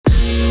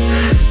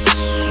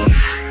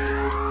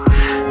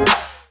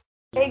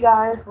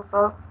guys, what's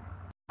up?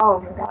 Oh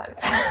my god.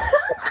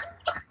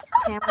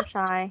 Camera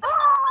shy.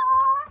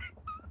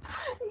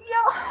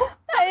 Yo.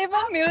 I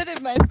even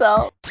muted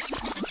myself.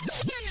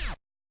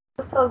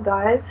 What's up,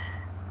 guys?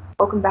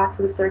 Welcome back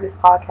to the Circus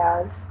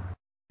podcast.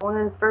 I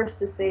wanted first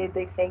to say a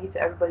big thank you to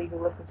everybody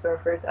who listened to our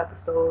first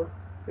episode.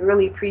 We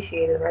really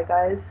appreciate it, right,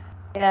 guys?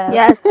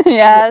 Yes.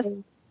 Yes.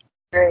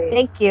 Great.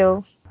 Thank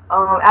you.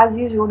 As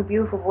usual, the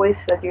beautiful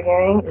voice that you're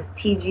hearing is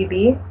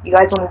TGB. You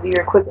guys want to do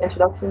your quick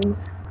introductions?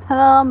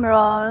 Hello, I'm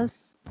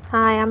Rose.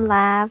 Hi, I'm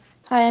Lav.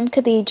 Hi, I'm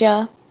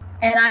Khadija.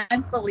 And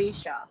I'm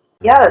Felicia.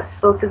 Yes,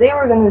 so today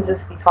we're going to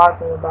just be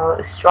talking about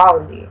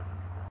astrology.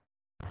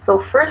 So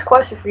first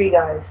question for you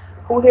guys.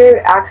 Who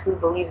here actually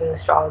believes in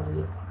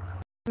astrology?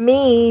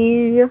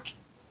 Me.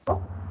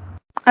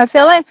 I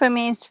feel like for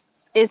me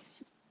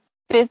it's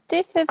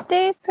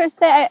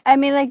 50-50%. I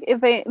mean, like,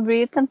 if I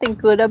read something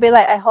good, I'll be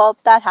like, I hope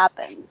that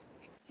happens,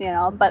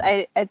 but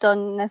I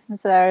don't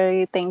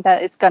necessarily think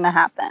that it's gonna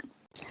happen.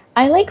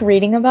 I like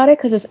reading about it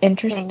because it's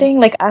interesting.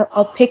 Like,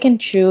 I'll pick and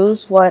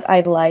choose what I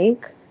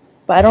like,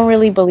 but I don't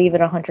really believe it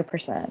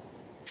 100%.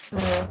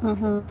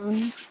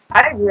 Mm-hmm.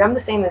 I agree. I'm the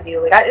same as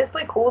you. Like, it's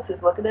like cool to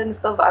look at it and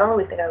stuff, but I don't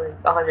really think I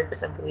like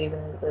 100% believe in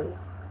it. Because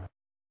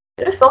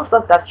there's some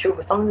stuff that's true,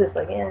 but some of it's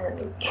like,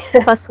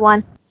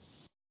 +1.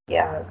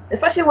 Yeah,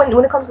 especially when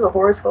it comes to the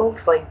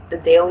horoscopes, like the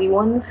daily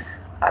ones,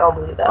 I don't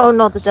believe that. Oh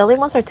no, the daily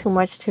ones are too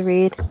much to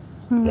read.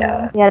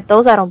 Yeah. Yeah,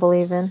 those I don't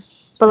believe in.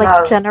 But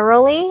like No.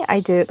 generally, I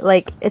do.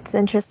 Like, it's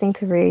interesting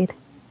to read.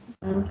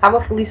 How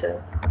about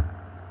Felicia?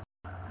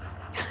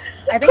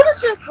 I think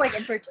it's just like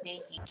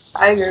entertaining.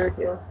 I agree with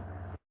you.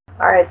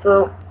 All right,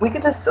 so we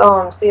could just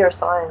say our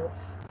signs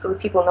so that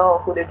people know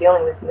who they're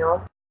dealing with,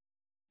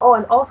 Oh,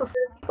 and also for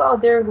the people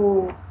out there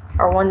who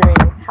are wondering,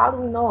 how do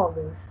we know all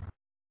this?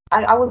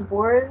 I was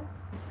bored,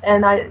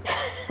 and I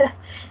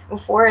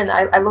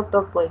looked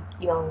up, like,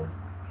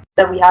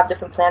 that we have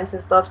different planets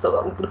and stuff.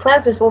 So the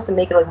planets are supposed to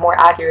make it like more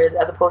accurate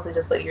as opposed to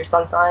just like your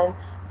sun sign.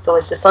 So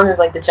like the sun is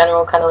like the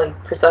general kind of like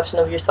perception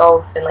of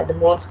yourself, and like the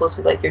moon's supposed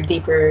to be like your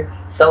deeper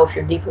self,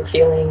 your deeper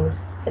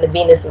feelings, and the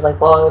Venus is like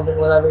love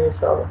and whatever.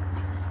 So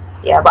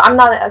yeah, but I'm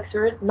not an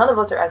expert. None of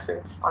us are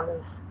experts on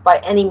this by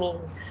any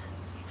means.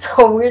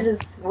 So we're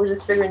just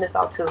figuring this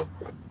out too.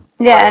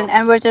 Yeah,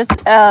 and we're just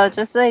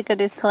like a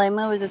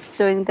disclaimer, we're just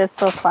doing this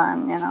for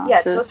fun, Yeah,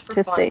 just for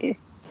to fun. see.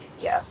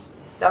 Yeah,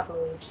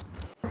 definitely.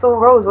 So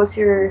Rose, what's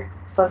your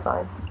sun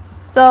sign?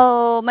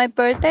 So my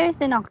birthday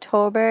is in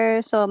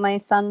October, so my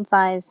sun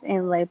sign is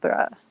in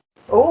Libra.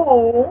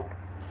 Oh.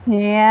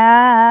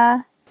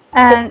 Yeah.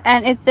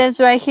 And it says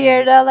right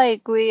here that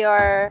like we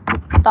are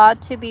thought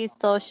to be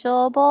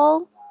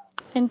sociable,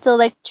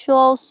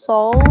 intellectual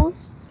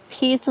souls,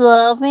 peace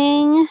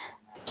loving.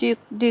 Do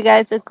you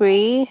guys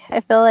agree?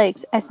 I feel like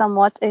I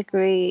somewhat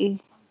agree.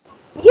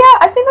 Yeah,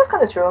 I think that's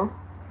kind of true.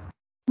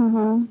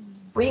 Mhm.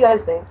 What do you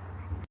guys think?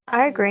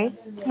 I agree.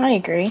 I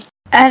agree.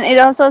 And it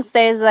also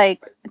says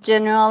like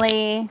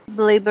generally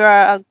Libra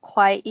are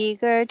quite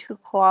eager to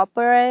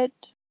cooperate.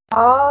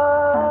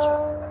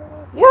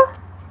 Yeah.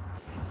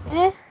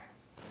 Eh.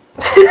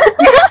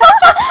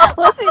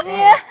 What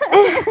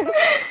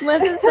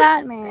does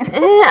that mean?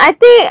 I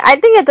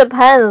think it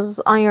depends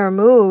on your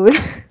mood.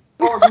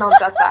 Oh no,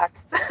 that's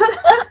facts.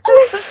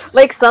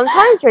 Like,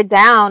 sometimes you're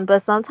down,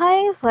 but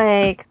sometimes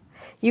like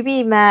you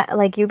be mad,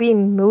 like you be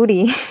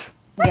moody.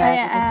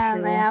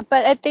 Yeah.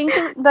 But I think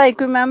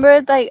like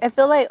remember, like I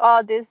feel like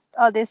all this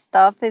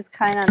stuff is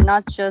kind of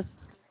not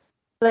just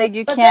like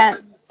you can't.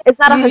 It's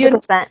not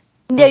 100%.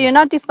 Yeah, you're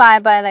not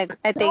defined by like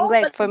I think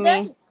like for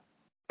me.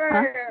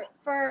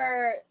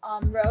 For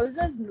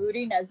Rose's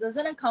moodiness,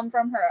 doesn't it come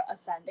from her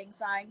ascending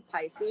sign,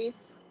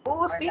 Pisces?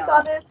 Oh, speak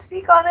on it.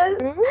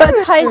 But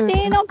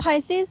Pisces,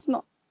 Pisces.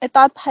 I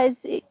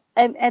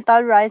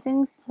thought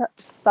rising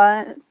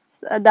sun,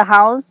 the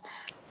house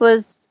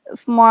was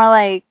more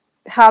like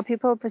how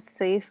people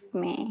perceive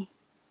me.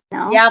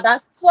 No? Yeah,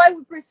 that's why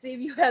we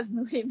perceive you as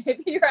moody.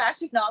 Maybe you're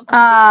actually not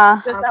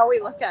moody. That's how we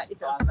look at you.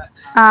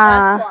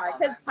 That's why.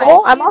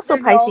 Oh, I'm also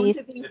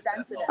Pisces. To be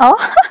sensitive. Oh.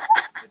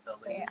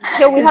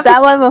 Yeah, we Is have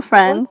that why we're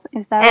friends?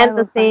 Is that and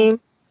why the same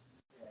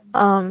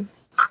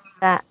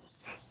that.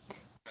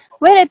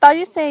 Wait, I thought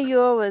you said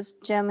yours was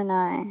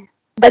Gemini.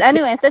 But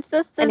anyways, let's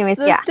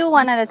do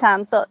one at a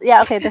time. So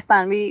yeah, okay, that's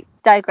fine. We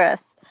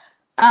digress.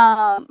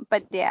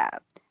 But yeah.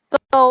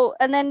 So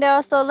and then there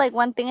also like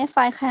one thing I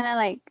find kind of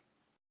like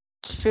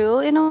true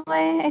in a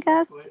way, I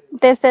guess.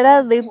 They say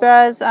that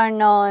Libras are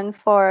known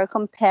for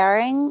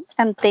comparing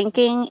and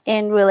thinking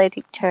in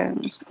relative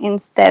terms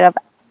instead of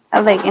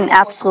like in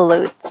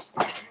absolutes.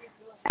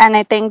 And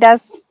I think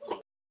that's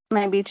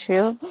maybe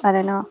true. I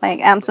don't know.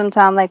 Like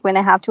sometimes like when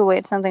I have to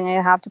wait something,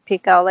 I have to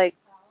pick out like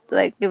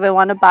if I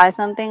want to buy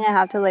something, I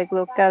have to like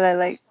look at it,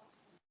 like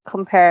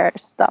compare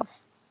stuff.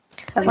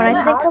 When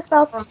I think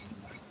about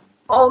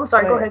Oh, I'm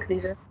sorry. Go ahead,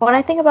 Khadija. When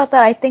I think about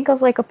that, I think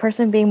of like a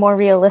person being more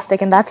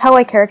realistic, and that's how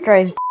I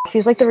characterize.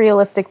 She's like the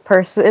realistic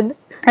person.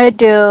 I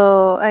do.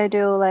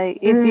 Like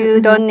if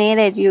you don't need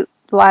it,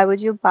 why would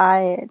you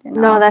buy it?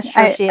 No, that's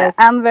true. She is.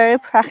 I'm very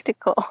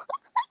practical.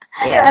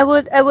 Yeah. I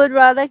would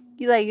rather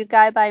you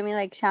guys buy me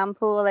like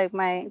shampoo, like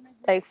my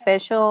like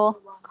facial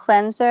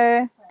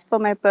cleanser for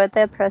my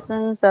birthday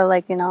presents. So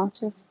like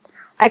just.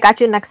 I got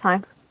you next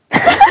time.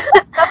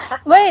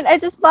 Wait, I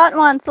just bought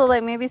one, so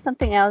like maybe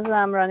something else that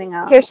I'm running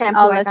out. Hair shampoo,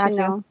 I'll I let got you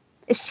know.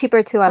 It's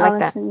cheaper too. I I'll like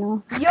let that. you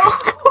know.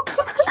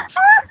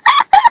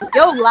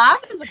 Yo,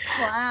 Laugh is a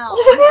clown.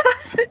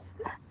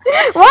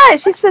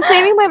 What? She's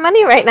saving my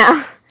money right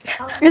now.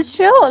 It's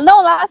true.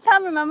 No, last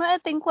time, remember, I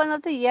think one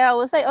of the year I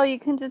was like, oh, you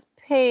can just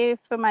pay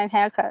for my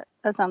haircut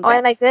or something. Oh,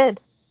 and I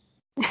did.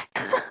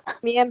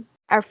 Me and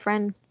our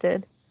friend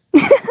did.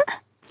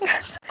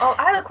 Oh,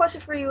 I had a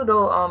question for you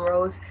though,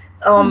 Rose.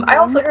 I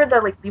also heard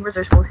that like Libras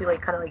are supposed to be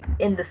like kind of like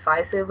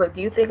indecisive. Like,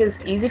 do you think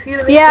it's easy for you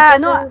to make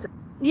decisions?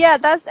 Yeah,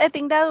 I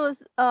think that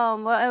was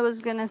what I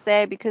was gonna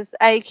say, because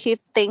I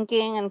keep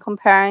thinking and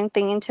comparing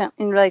things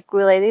in like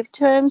relative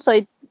terms, so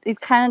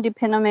it kind of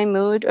depends on my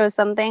mood or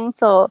something.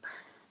 So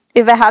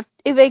if I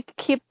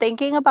keep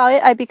thinking about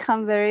it, I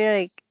become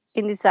very like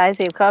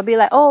indecisive. I'll be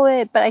like, oh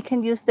wait, but I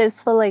can use this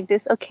for like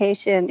this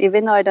occasion,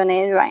 even though I don't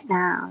need it right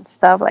now,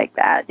 stuff like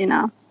that,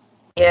 Yeah,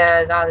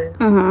 got it.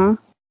 Mhm.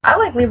 I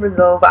like Libras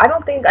though, but I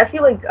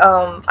feel like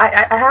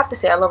I have to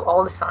say I love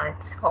all the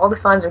signs. All the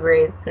signs are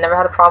great. I never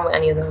had a problem with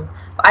any of them.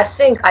 But I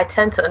think I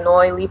tend to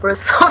annoy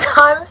Libras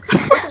sometimes,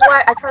 which is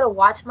why I try to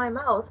watch my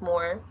mouth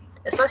more.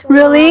 Especially when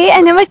Really?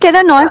 I never get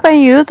annoyed by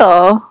you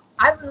though.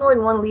 I've annoyed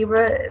one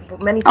Libra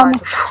many times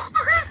before.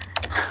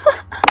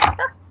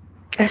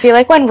 I feel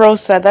like when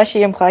Rose said that,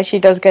 she implied she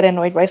does get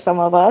annoyed by some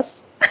of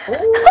us.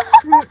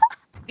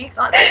 Speak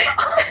on it.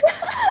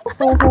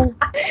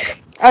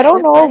 I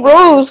don't know,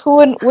 Rose.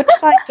 Which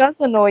side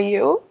does annoy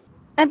you?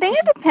 I think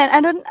it depends.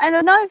 I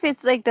don't know if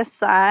it's like the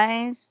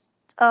size.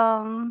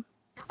 Oh,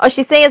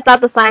 she's saying it's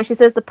not the sign. She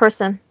says the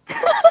person.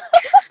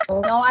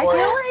 No, I feel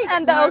like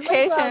and the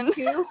occasion. The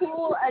two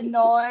who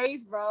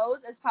annoys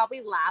Rose is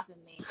probably laughing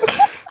at me.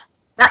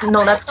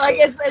 That's like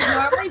it's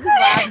normally just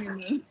laughing at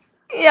me.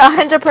 Yeah,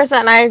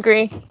 100%. I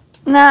agree.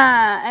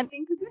 Nah, I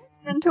think we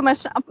spend too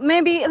much.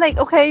 Maybe like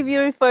okay, if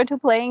you refer to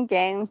playing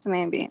games,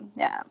 maybe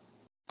yeah.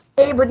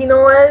 Hey, but you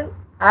know what?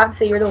 I have to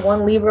say you're the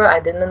one Libra I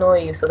didn't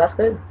annoy you, so that's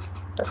good.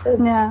 That's good.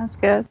 Yeah, that's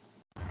good.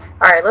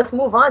 All right, let's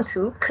move on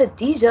to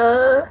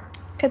Khadija.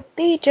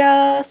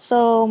 Khadija.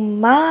 So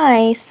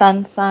my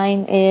sun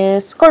sign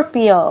is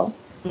Scorpio.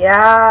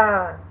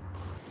 Yeah.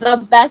 The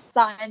best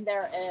sign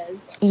there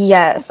is.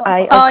 Yes, I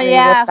agree Oh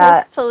yeah, with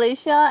that.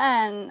 Felicia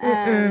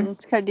and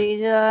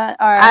Khadija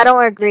are. I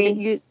don't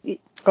agree. You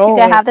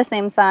can have the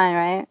same sign,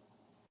 right?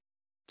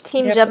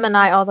 Team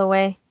Gemini all the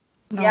way.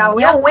 Yeah,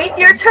 wait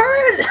your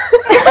turn.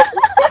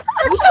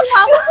 We should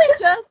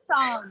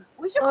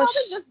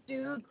probably just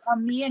do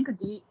me and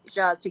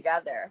Khadija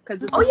together,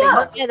 because it's the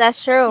same. Yeah,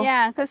 that's true.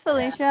 Yeah, because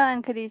Felicia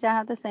and Khadija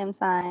have the same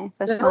sign.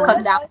 Just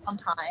cut down on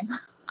time.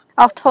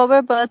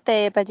 October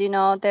birthday, but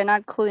they're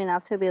not cool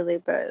enough to be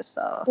Libras,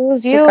 so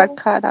who's they you? got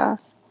cut off.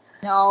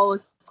 No,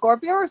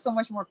 Scorpio are so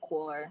much more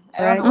cooler.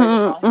 I don't know what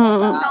you're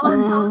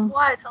talking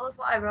about. Tell us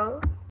why,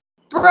 bro.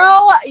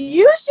 Bro,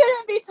 you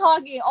shouldn't be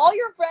talking. All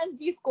your friends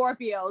be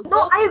Scorpios.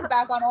 No, think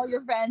back on all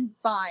your friends'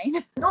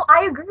 sign. No,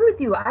 I agree with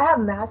you. I have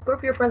mad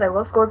Scorpio friends. I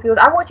love Scorpios.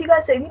 I want you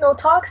guys to,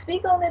 talk,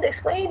 speak on it,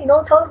 explain,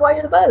 tell us why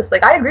you're the best.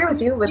 Like, I agree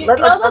with you, but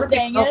the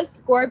thing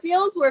is,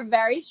 Scorpios, we're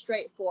very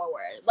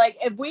straightforward. Like,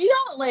 if we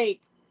don't,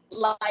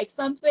 like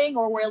something,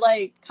 or we're,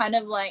 like, kind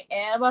of, like,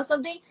 about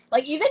something,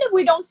 like, even if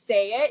we don't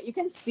say it, you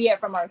can see it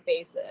from our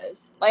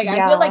faces. Like,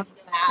 I feel like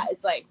that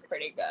is, like,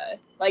 pretty good.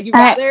 Like, you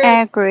rather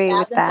I agree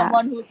with than that.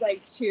 someone who's,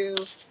 like, too,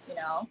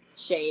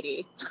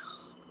 shady.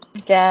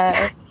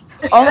 Yes.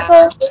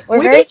 Also,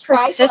 we're very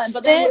persistent.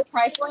 But then we're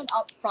trifling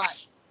up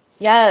front.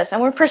 Yes,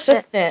 and we're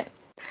persistent.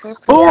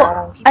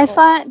 Oh, I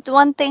find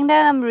one thing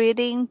that I'm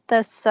reading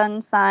the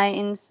sun sign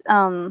in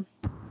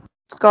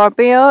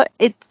Scorpio.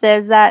 It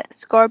says that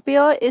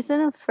Scorpio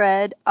isn't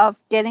afraid of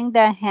getting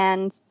their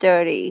hands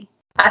dirty.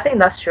 I think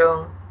that's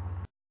true.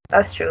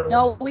 That's true.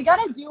 No, we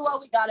gotta do what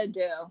we gotta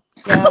do.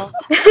 Yeah.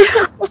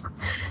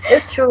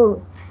 It's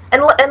true.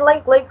 And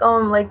like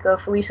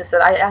Felicia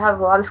said, I have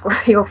a lot of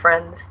Scorpio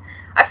friends.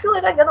 I feel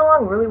like I get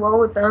along really well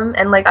with them,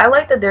 and like I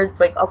like that they're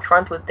like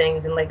upfront with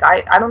things, and like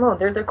I don't know,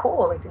 they're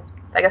cool. Like,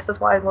 I guess that's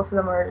why most of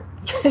them are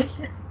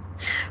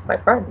my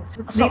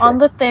friends. So on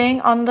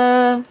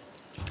the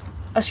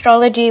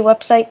astrology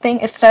website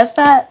thing, it says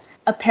that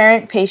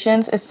apparent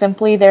patience is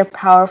simply their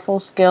powerful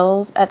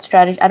skills at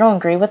strategy. I don't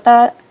agree with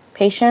that.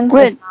 Patience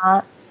is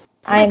not.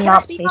 I'm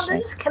not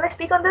patient. Can I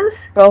speak on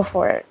this? Go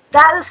for it.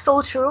 That is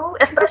so true.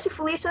 Especially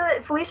Felicia.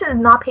 Felicia is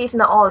not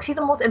patient at all. She's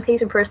the most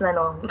impatient person I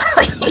know.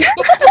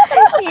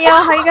 Yo,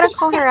 how you gonna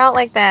call her out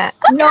like that?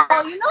 No,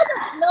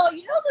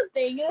 the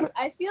thing is,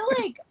 I feel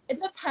like it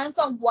depends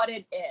on what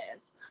it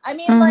is. I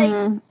mean,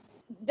 like,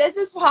 this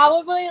is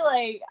probably,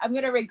 like, I'm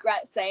gonna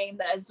regret saying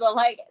this, but,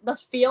 like, the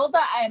field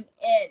that I'm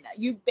in,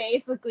 you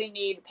basically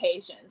need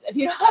patience. If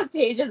you don't have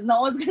patience,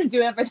 no one's gonna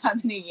do it for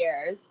that many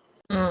years.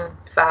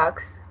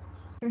 Facts.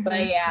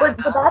 But yeah, but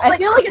that's I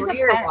feel like it's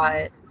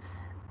career-wise.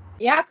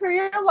 Yeah,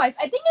 career-wise,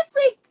 I think it's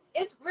like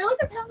it really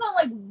depends on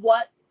like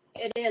what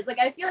it is. Like,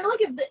 I feel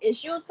like if the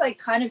issue is like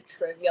kind of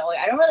trivial, like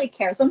I don't really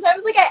care.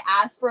 Sometimes like I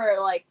ask for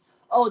like,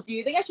 oh, do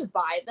you think I should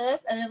buy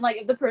this? And then like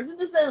if the person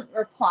doesn't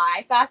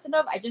reply fast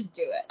enough, I just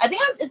do it. I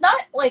think it's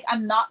not like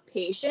I'm not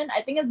patient. I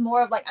think it's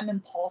more of like I'm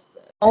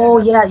impulsive. Oh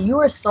yeah, you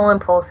are so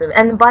impulsive.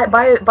 And by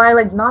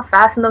like not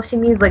fast enough, she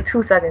means like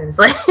 2 seconds.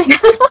 Like.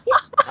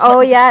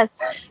 Oh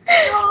yes.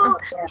 No,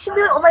 she'd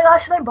be like, oh my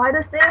gosh, should I buy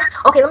this thing?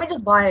 Okay, let me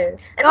just buy it.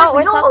 And No,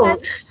 like, or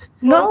sometimes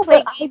No,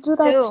 but I do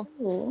that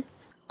too.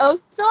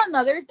 Also,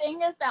 another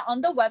thing is that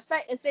on the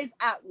website it says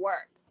at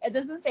work. It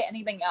doesn't say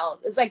anything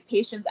else. It's like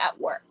patience at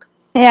work.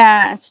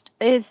 Yeah,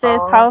 it says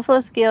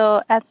powerful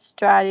skill at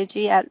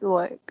strategy at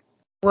work.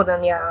 Well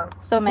then, yeah.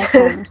 So makes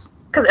sense.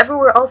 Because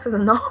everywhere else is a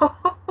no.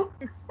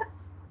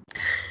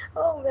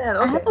 Oh man.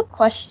 Okay. I have a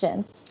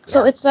question.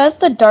 So it says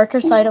the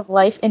darker side of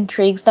life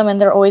intrigues them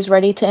and they're always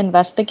ready to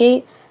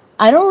investigate.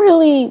 I don't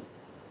really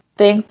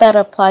think that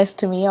applies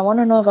to me. I want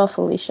to know about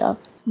Felicia.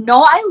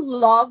 No, I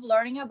love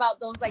learning about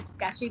those like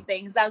sketchy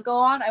things that go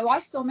on. I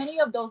watch so many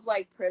of those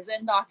like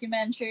prison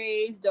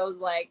documentaries, those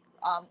like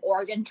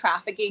organ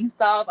trafficking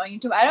stuff on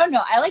YouTube. I don't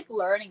know. I like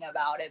learning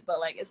about it, but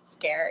like it's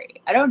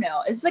scary. I don't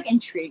know. It's like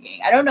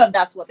intriguing. I don't know if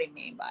that's what they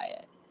mean by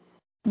it.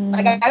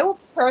 Like I will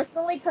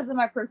personally, because of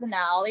my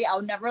personality,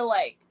 I'll never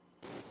like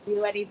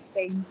do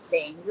anything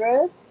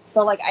dangerous.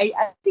 But like I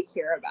have to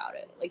hear about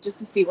it, like just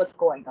to see what's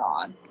going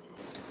on.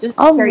 Just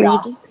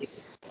curiosity.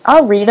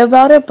 I'll read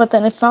about it, but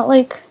then it's not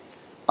like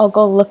I'll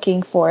go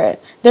looking for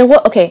it. There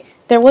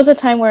was a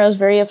time where I was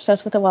very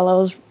obsessed with it while I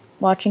was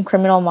watching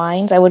Criminal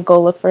Minds. I would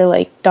go look for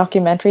like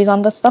documentaries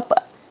on this stuff,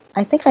 but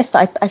I think I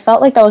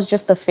felt like that was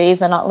just a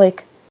phase and not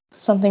like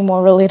something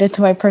more related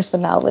to my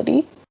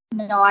personality.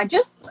 No, I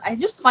just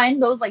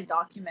find those like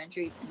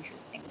documentaries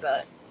interesting,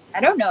 but I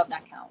don't know if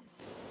that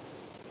counts.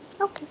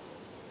 Okay.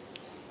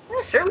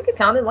 Yeah, sure, we can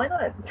count it. Why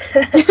not?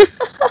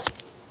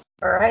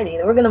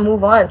 Alrighty, we're gonna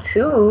move on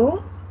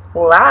to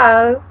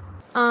live.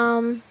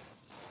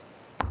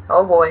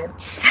 Oh boy.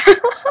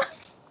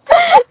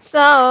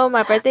 So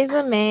my birthday's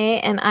in May,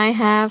 and I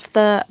have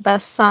the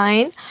best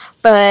sign,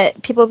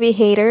 but people be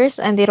haters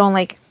and they don't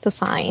like the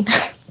sign.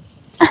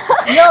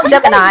 No,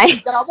 Gemini.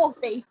 Double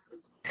faced.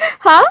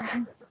 Huh?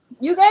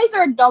 You guys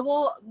are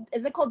double.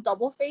 Is it called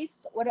double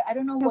faced? What I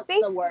don't know what's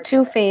the word.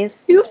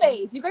 Two-faced.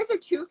 Two-faced. You guys are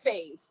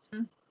two-faced.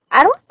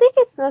 I don't think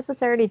it's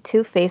necessarily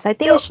two-faced. I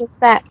think it's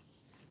just that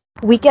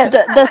we get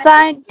the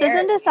sign.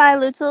 Doesn't the sign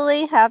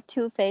literally have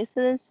two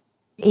faces?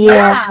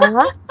 Yeah.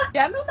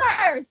 Gemini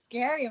are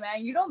scary,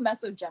 man. You don't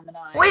mess with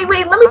Gemini. Wait.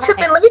 Let me chip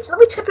in. Let me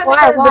chip in.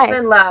 Why?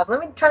 Defend Lab.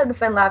 Let me try to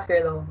defend Lab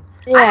here, though.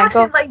 Yeah, I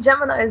actually like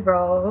Geminis,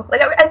 bro.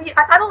 Like,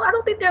 I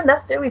don't think they're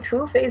necessarily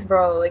two-faced,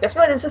 bro. Like, I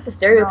feel like it's just a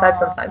stereotype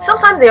sometimes.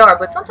 Sometimes they are,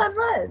 but sometimes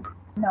not.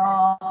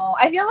 No,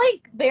 I feel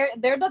like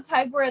they're the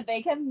type where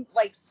they can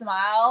like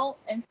smile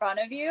in front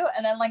of you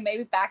and then like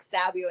maybe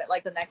backstab you at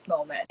like the next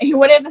moment. You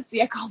wouldn't even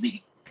see it coming.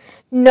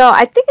 No,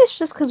 I think it's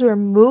just because we're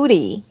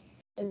moody.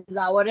 Is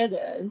that what it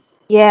is?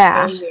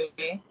 Yeah.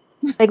 Maybe.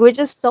 Like, we're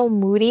just so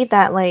moody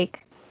that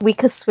like we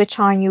could switch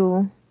on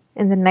you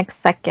in the next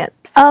second.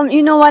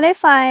 You know what I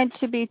find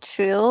to be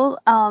true?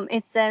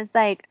 It says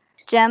like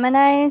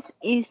Geminis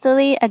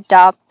easily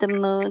adopt the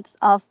moods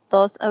of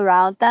those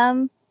around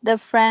them. They're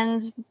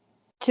friends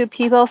to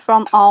people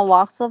from all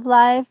walks of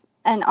life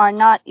and are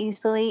not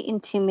easily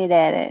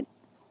intimidated.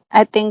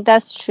 I think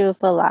that's true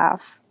for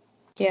Laugh.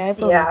 Yeah, I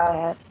believe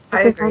that.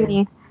 I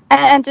agree.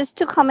 And just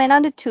to comment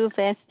on the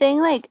two-faced thing,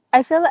 like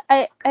I feel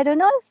like I don't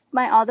know if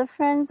my other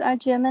friends are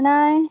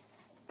Gemini,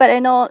 but I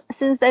know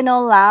since I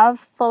know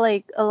Lav for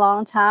like a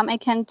long time, I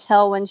can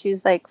tell when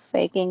she's like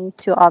faking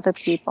to other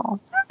people.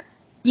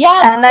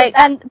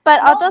 Yes, but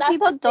other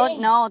people don't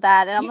know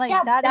that, and I'm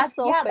like, that is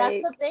so fake.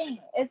 That's the thing.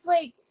 It's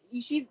like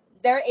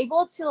they're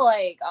able to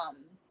like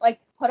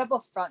put up a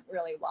front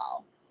really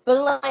well,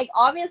 but like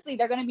obviously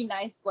they're gonna be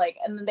nice, like,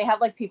 and then they have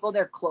like people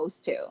they're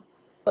close to.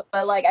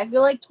 But like I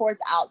feel like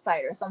towards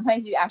outsiders,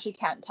 sometimes you actually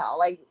can't tell.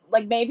 Like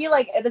maybe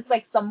like if it's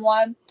like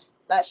someone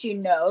that she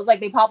knows, like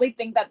they probably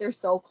think that they're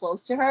so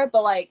close to her,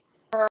 but like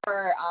for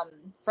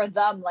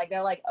them, like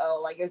they're like,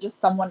 oh, like you're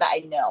just someone that I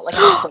know, like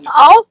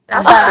oh,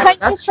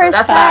 that's true.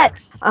 That's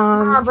facts.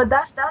 But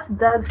that's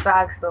dead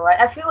facts though.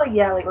 I feel like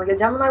like a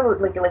Gemini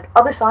would like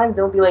other signs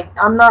they'll be like,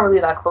 I'm not really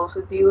that close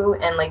with you,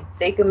 and like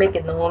they could make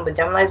it known, but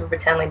Geminis will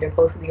pretend like they're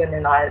close with you and they're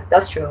not.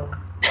 That's true.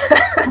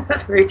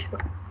 That's very true.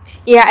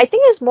 Yeah, I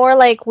think it's more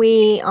like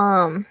we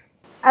I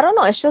don't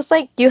know, it's just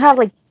like you have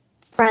like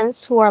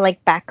friends who are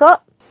like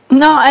backup.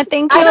 No, I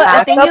think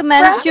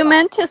you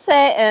meant to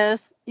say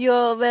is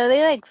you're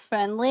really like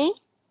friendly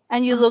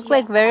and you look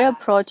like very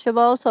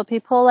approachable, so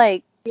people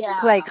like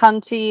come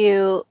to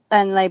you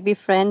and like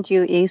befriend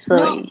you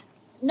easily.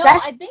 No,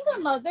 I think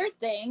another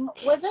thing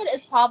with it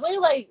is probably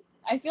like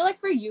I feel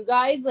like for you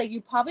guys, like you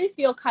probably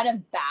feel kind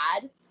of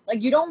bad.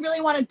 Like you don't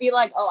really want to be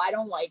like, oh, I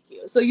don't like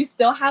you. So you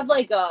still have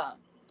like a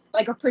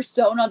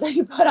persona that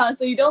you put on,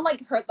 so you don't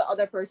like hurt the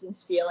other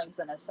person's feelings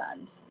in a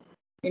sense.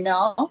 You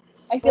know?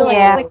 I feel like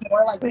it's like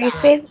more like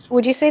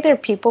would you say they're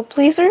people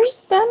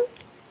pleasers then?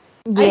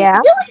 Yeah.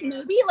 I feel like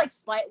maybe like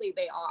slightly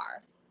they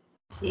are.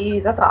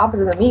 Jeez, that's the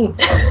opposite of me.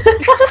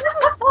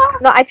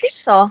 No, I think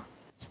so.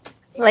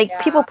 Like,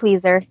 people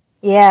pleaser.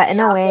 Yeah, in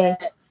a way.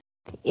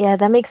 Yeah,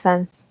 that makes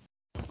sense.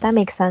 That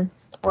makes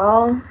sense.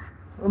 Well,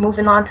 we're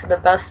moving on to the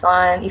best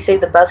sign. You say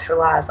the best for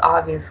last,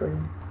 obviously.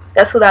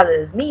 That's who that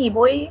is. Me,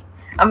 boy.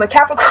 I'm a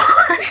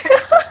Capricorn.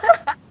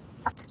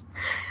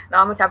 No,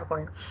 I'm a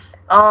Capricorn.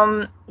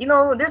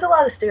 There's a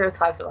lot of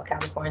stereotypes about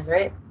Capricorns,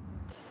 right?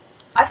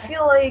 I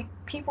feel like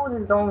people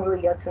just don't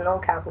really get to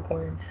know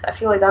Capricorns. I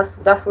feel like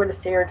that's where the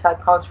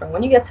stereotype comes from.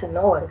 When you get to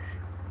know us,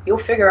 you'll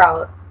figure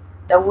out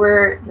that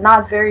we're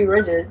not very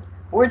rigid.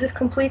 We're just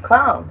complete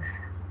clowns.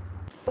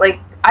 Like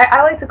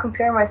I like to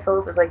compare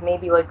myself as like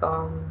maybe like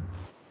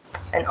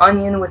an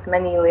onion with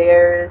many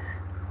layers,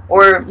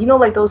 or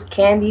like those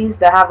candies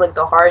that have like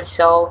the hard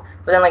shell,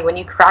 but then like when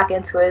you crack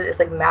into it, it's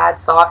like mad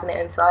soft on the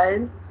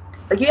inside.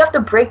 Like you have to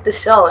break the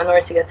shell in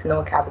order to get to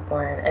know a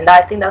Capricorn, and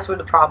I think that's where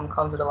the problem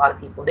comes with a lot of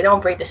people. They don't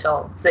break the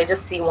shell, so they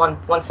just see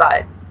one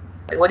side.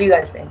 Like, what do you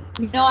guys think?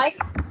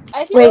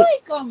 I feel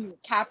like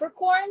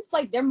Capricorns,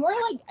 like they're more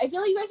like, I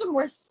feel like you guys are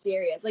more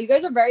serious. Like you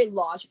guys are very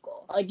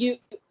logical. Like you,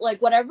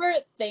 like whatever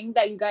thing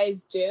that you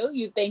guys do,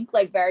 you think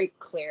like very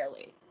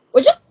clearly,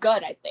 which is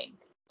good, I think.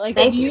 Like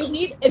if you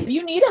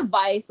need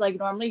advice, like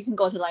normally you can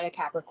go to like a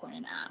Capricorn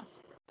and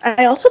ask.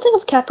 I also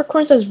think of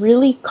Capricorns as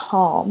really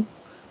calm.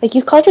 Like,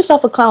 you called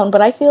yourself a clown,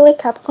 but I feel like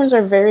Capricorns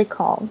are very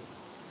calm.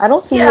 I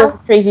don't see you as a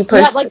crazy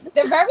person. Yeah, like,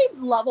 they're very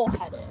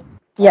level-headed.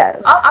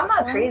 Yes. I'm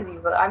not crazy,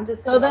 but I'm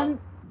just... So then,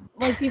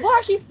 like, people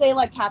actually say,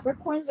 like,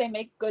 Capricorns, they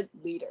make good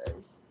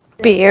leaders.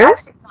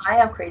 Beers? I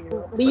am crazy.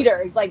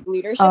 Leaders, like,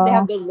 leadership, they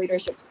have good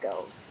leadership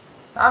skills.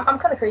 I'm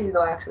kind of crazy,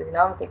 though, actually.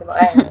 Now I'm thinking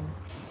about it.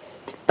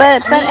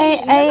 But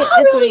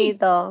I agree,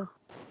 though.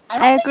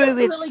 I agree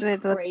with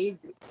what...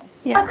 Crazy.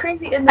 Yeah. I'm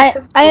crazy in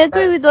the I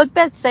agree with what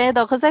Beth said,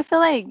 though, because I feel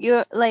like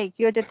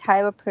you're the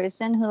type of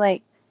person who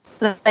like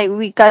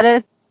we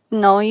gotta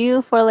know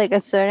you for like a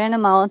certain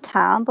amount of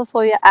time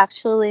before you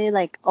actually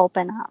like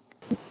open up.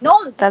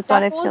 No, that's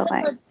what I feel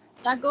like.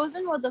 That goes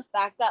in with the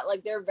fact that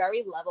like they're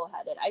very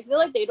level-headed. I feel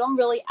like they don't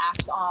really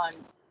act on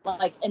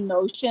like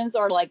emotions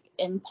or like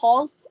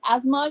impulse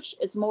as much.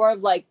 It's more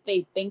of like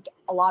they think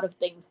a lot of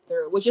things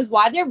through, which is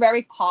why they're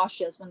very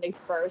cautious when they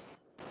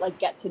first like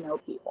get to know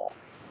people.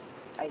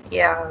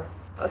 Yeah,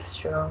 that's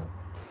true.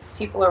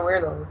 People are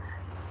weirdos.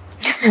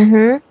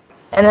 Mhm.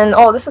 And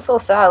then, this is so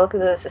sad. Look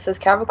at this. It says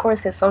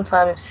Capricorns can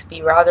sometimes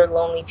be rather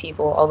lonely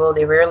people, although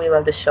they rarely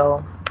let the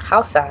show.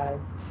 How sad.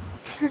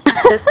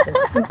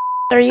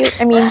 Are you?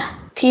 I mean,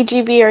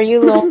 TGB, are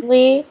you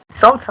lonely?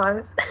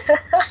 Sometimes.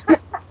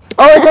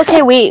 Oh, it's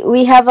okay.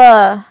 We have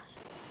a.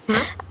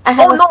 I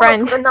have a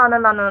friend. No.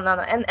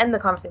 End the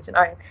conversation.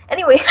 All right.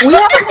 Anyway, we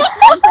have a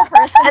potential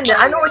person.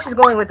 I know where she's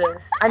going with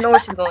this.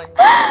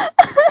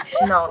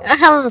 No. I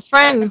have a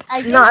friend.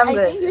 I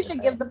think you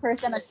should give the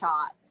person a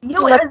shot. Is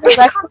this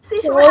the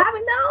conversation we're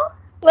having now?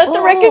 Let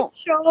the record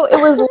show it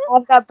was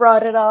Love that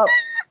brought it up.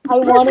 I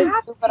wanted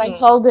to, but I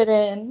held it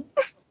in.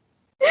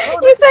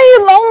 You say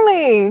you're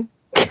lonely.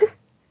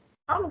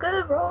 I'm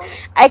good, bro.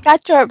 I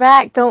got your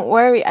back. Don't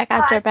worry. I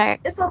got your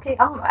back. It's okay.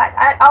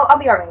 I'll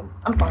be alright.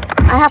 I'm fine.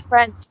 I have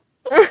friends.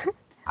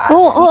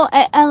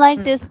 I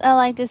like this. I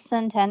like this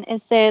sentence.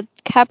 It said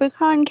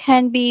Capricorn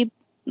can be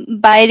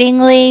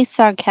bitingly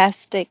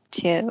sarcastic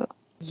too.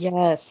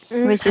 Yes.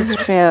 Which is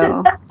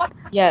true.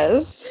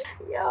 Yes.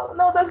 Yeah,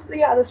 no,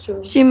 that's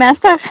true. She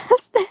messed up.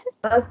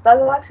 That's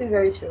actually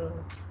very true.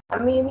 I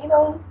mean, it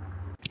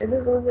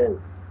is what it is.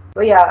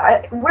 But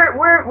yeah,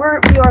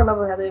 we are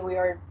level-headed. We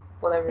are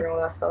whatever, all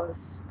that stuff.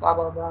 Blah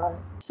blah blah.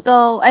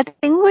 So I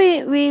think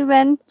we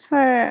went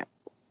for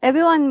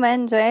everyone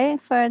went,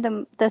 right, for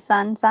the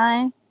sun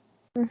sign.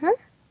 Mhm.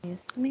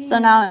 Yes, so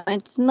now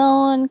it's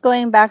Moon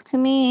going back to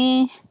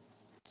me.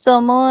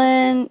 So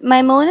my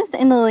moon is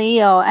in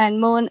Leo,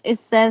 and it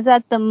says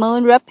that the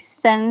moon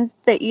represents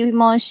the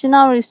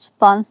emotional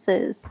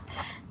responses,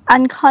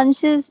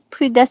 unconscious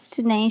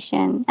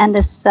predestination, and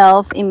the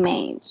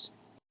self-image.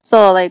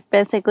 So like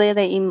basically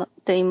the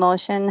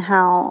emotion,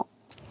 how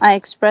I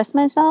express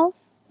myself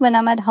when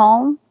I'm at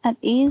home, at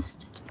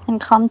ease, and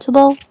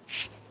comfortable.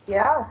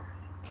 Yeah.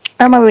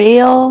 I'm a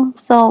Leo,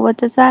 so what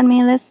does that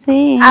mean? Let's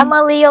see. I'm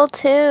a Leo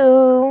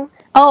too.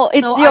 Oh,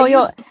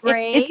 it's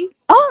brave?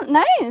 Oh,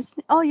 nice.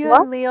 Oh, you're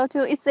a Leo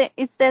too. It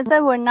says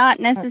that we're not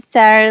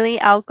necessarily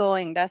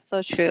outgoing. That's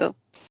so true.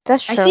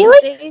 That's true.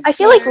 I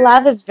feel like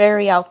Lav is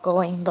very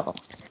outgoing though.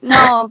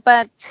 No,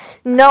 but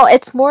no,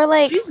 it's more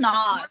like she's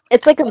not.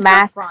 It's like a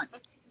mask.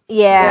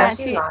 Yeah,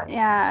 she's not.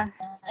 Yeah.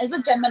 It's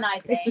a Gemini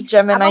thing. It's the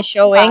Gemini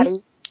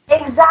showing.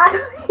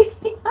 Exactly.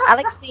 I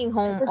like staying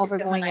home over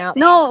going out.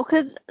 No,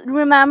 because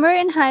remember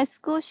in high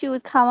school she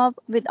would come up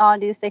with all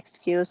these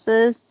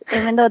excuses,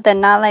 even though they're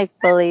not like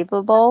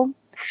believable.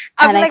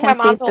 I like my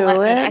mom don't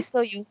let me. I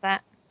still use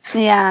that.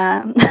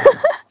 Yeah.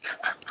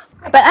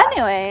 But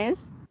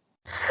anyways,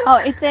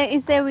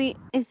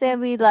 it said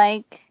we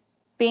like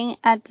being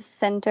at the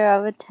center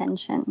of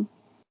attention.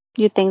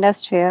 You think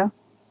that's true?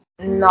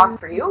 Not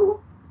for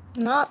you.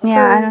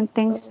 I don't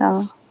think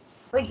so.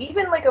 Like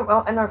even like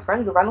around in our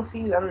friend group, I don't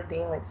see you ever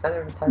being like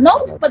center of attention.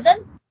 No, but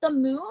then the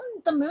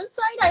moon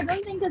side, I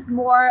don't think it's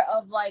more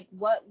of like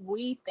what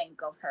we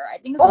think of her. I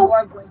think it's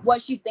more of like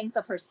what she thinks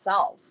of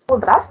herself. Well,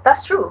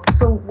 that's true.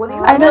 So what do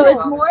you? So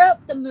it's more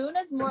of the moon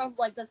is more of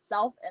like the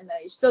self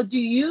image. So do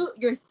you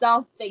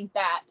yourself think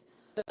that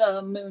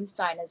the moon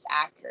sign is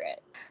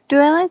accurate? Do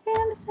I like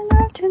being the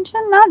center of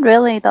attention? Not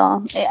really,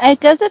 though. I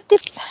guess it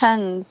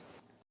depends.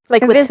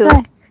 Like if with who?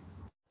 Like,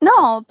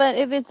 no, but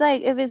if it's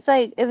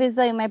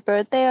like my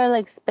birthday or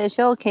like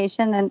special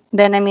occasion,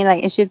 then I mean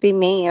like it should be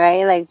me,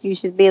 right? Like you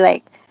should be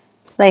like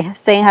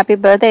saying happy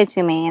birthday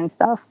to me and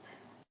stuff.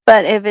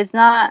 But if it's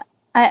not,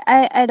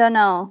 I don't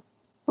know.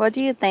 What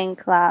do you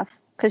think, Laugh?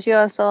 Because you're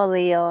also a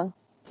Leo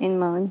in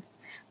moon.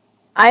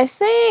 I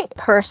think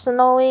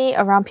personally,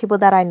 around people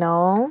that I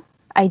know,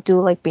 I do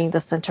like being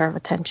the center of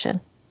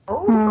attention.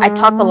 I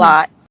talk a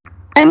lot.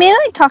 I mean,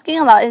 like talking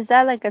a lot. Is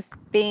that like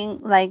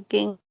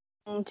being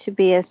to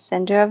be a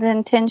center of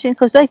attention?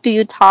 Because like, do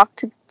you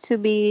talk to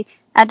be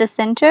at the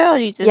center, or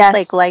you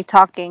just like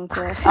talking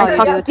to? I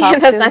talk to be in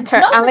the center.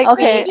 No, I'm like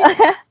okay.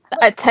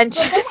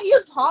 attention. But then when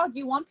you talk,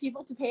 you want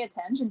people to pay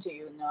attention to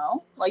you,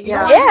 no? Like you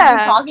don't want to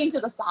be talking to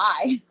the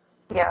side.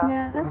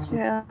 Yeah, that's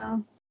true.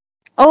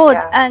 Oh,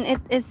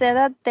 and it said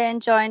that they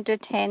enjoy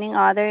entertaining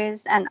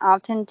others and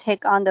often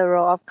take on the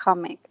role of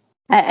comic.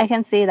 I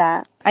can see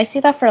that. I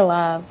see that for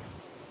love.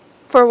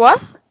 For what?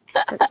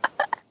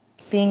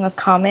 Being a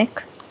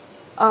comic.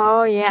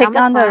 Oh, yeah. Take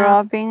on the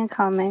role of being a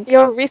comic.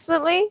 Yo,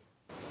 recently,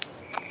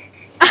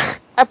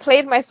 I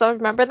played myself.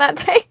 Remember that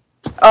day?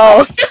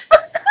 Oh.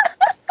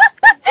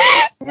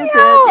 You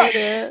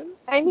did.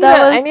 I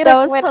need to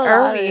go in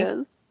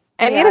early.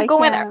 I need to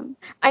go in.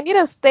 I need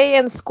to stay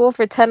in school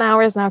for 10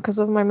 hours now because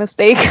of my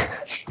mistake.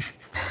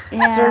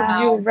 Yeah. Serves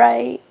you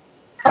right.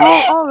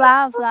 Oh,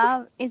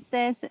 love. It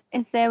says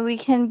we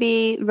can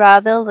be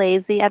rather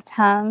lazy at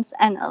times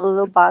and a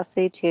little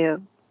bossy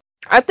too.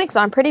 I think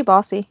so. I'm pretty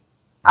bossy.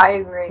 I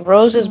agree.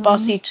 Rose is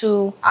bossy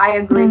too. I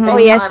agree. Oh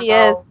yeah, she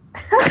is.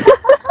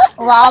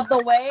 Wow, the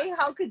way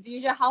how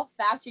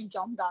fast she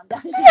jumped on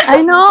that.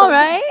 I know,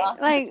 right?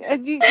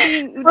 Like, do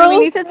we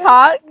need to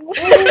talk?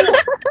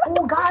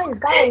 Oh, guys.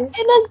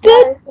 In a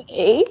good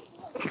way.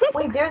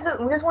 Wait,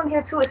 there's one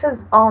here too. It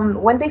says,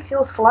 when they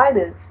feel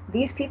slighted,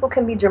 these people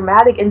can be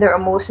dramatic in their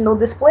emotional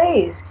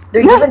displays.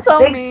 They're given to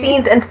big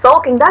scenes and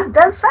sulking. That's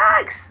dead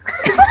facts.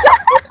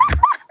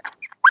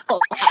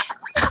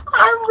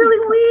 I'm really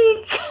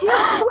weak.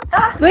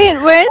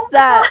 Wait, where is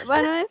that?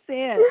 Why don't I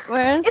see it?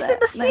 Where is it? It's in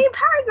the same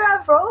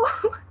paragraph, bro.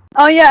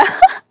 Oh yeah.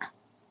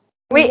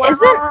 Wait,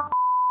 isn't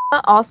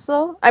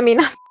also? I mean,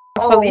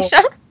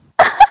 Felicia.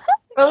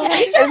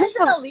 Isn't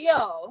a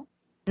Leo?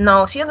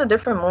 No, she has a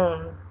different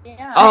moon.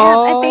 Yeah.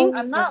 I think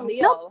I'm not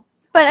Leo. No,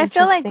 but I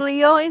feel like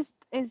Leo is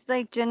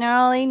like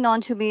generally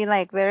known to be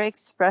like very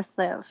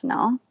expressive.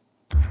 No.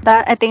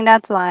 I think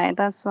that's why.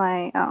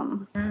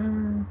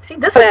 See,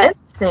 this is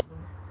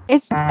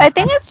interesting. I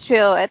think it's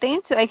true. I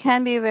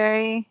can be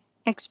very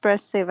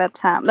expressive at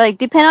times. Like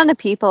depend on the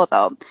people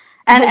though.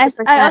 And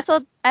I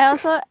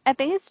also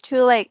think it's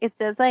true. Like it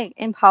says like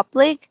in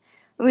public,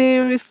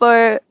 we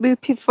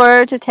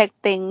prefer to take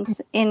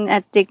things in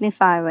a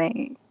dignified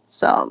way.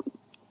 So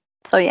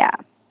yeah,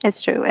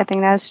 it's true. I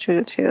think that's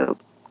true too.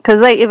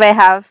 Because like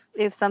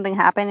if something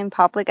happened in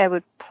public, I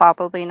would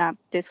probably not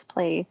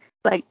display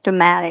like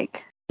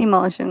dramatic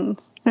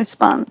emotions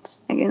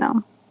response. You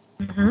know.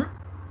 Mm-hmm.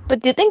 But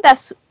do you think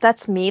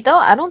that's me though?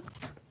 I don't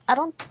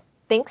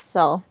think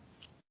so.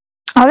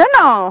 I don't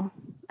know.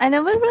 I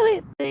never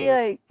really see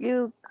like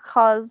you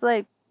cause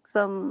like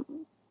some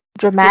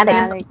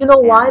dramatic. You know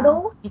why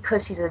though?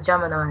 Because she's a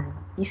Gemini.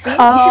 You see? You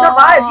see the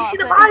vibes. You see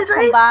the vibes,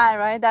 right? Combined,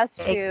 right? That's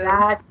true.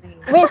 Exactly.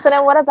 Wait, so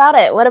then what about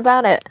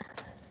it?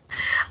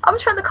 I'm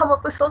trying to come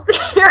up with something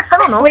here. I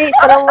don't know. Wait,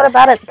 so then what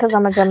about it? Because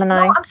I'm a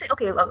Gemini. No, I'm saying,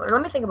 okay, look,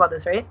 let me think about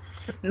this, right?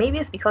 Maybe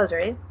it's because,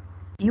 right?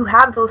 You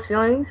have those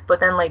feelings, but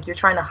then like you're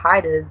trying to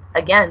hide it.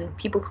 Again,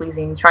 people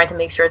pleasing, trying to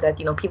make sure that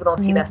people don't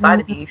see that side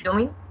of you. You feel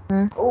me?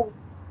 Mm-hmm. Oh.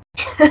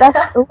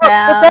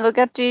 Look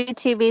at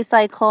TV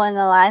cycle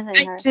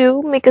analyzing her. I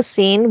do make a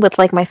scene with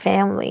like my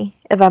family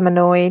if I'm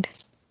annoyed.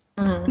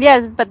 Mm-hmm.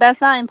 Yes, but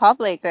that's not in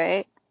public,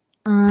 right?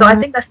 So I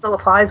think that still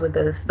applies with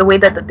this, the way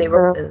that they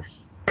wrote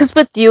this. Because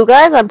with you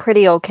guys, I'm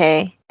pretty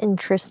okay.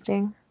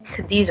 Interesting.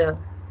 Khadija,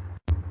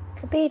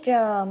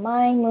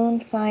 my moon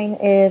sign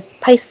is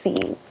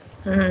Pisces.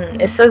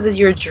 It says that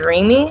you're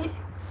dreamy.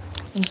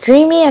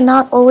 Dreamy and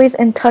not always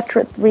in touch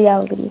with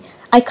reality.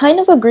 I kind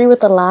of agree with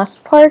the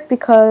last part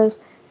because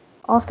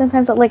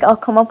oftentimes like I'll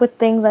come up with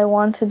things I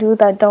want to do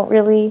that don't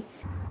really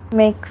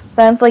make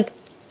sense. Like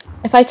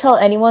if I tell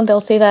anyone, they'll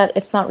say that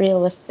it's not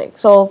realistic.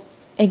 So,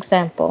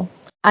 example,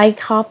 I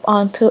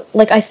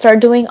start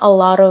doing a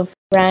lot of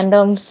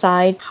random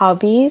side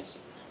hobbies.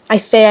 I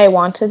say I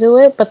want to do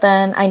it, but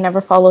then I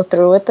never follow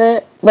through with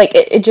it. Like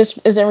it just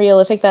isn't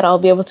realistic that I'll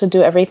be able to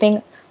do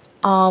everything.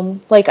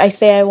 Like I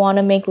say I want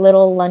to make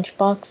little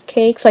lunchbox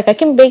cakes. Like I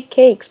can bake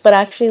cakes, but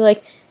actually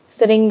like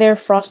sitting there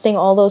frosting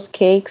all those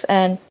cakes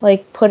and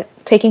like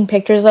taking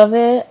pictures of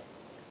it,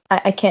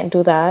 I can't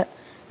do that.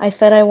 I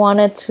said I bought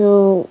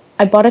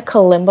a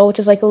kalimba, which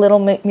is like a little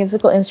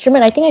musical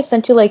instrument. I think I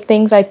sent you like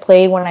things I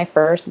played when I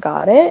first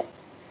got it,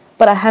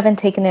 but I haven't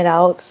taken it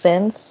out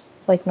since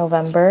like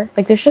November.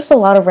 Like there's just a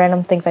lot of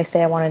random things I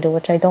say I want to do,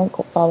 which I don't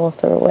follow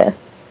through with.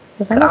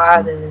 Does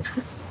that make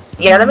sense?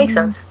 Yeah, that makes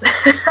sense.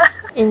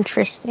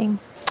 Interesting.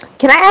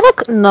 Can I add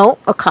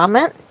a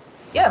comment?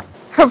 Yeah.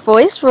 Your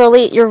voice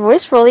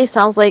really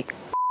sounds like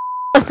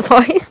a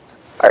voice.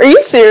 Are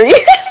you serious?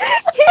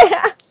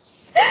 Yeah.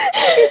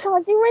 She's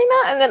talking right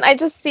now, and then I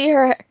just see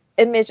her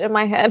image in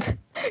my head.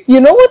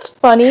 You know what's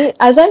funny?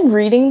 As I'm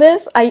reading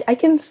this, I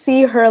can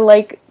see her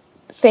like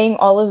saying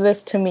all of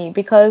this to me,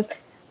 because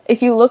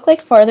if you look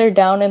like farther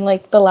down in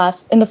like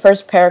in the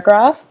first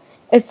paragraph,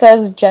 it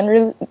says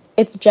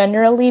it's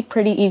generally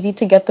pretty easy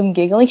to get them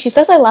giggling. She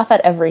says I laugh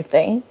at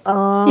everything.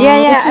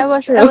 Yeah,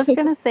 I was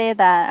gonna say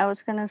that. I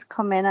was gonna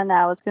comment on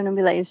that. I was gonna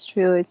be like, it's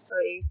true. It's so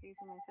easy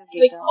to make a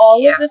giggle. Like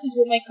all of this is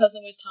what my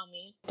cousin would tell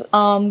me.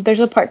 There's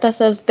a part that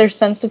says their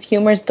sense of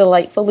humor is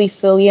delightfully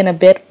silly and a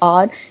bit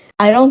odd.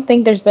 I don't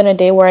think there's been a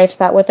day where I've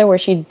sat with her where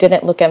she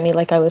didn't look at me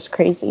like I was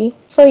crazy.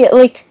 So yeah,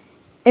 like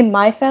in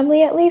my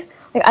family at least,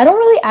 like I don't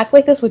really act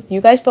like this with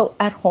you guys, but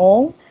at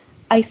home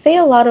I say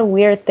a lot of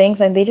weird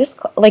things and they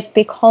just like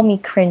they call me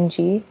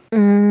cringy.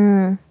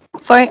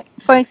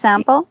 For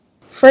example?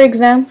 For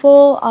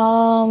example,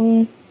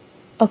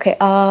 okay,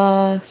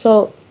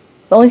 so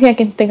the only thing I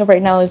can think of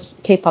right now is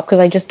K-pop, because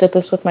I just did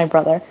this with my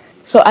brother.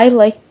 So I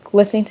like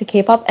listening to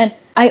K-pop, and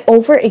I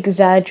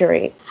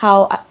over-exaggerate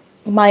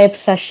my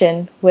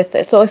obsession with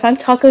it. So if I'm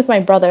talking with my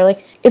brother,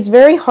 like, it's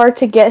very hard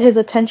to get his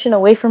attention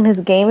away from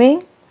his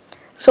gaming.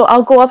 So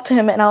I'll go up to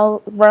him and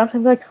I'll run up to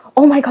him like,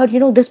 oh my god,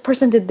 this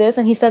person did this,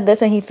 and he said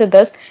this, and he said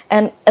this,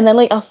 and then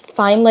like I'll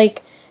find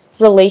like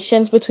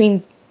relations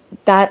between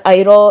that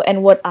idol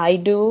and what I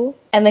do,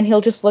 and then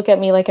he'll just look at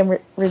me like I'm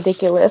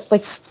ridiculous,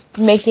 like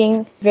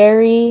making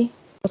very,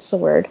 what's the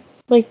word?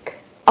 Like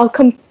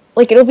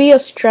like it'll be a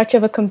stretch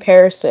of a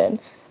comparison,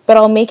 but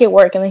I'll make it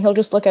work, and then he'll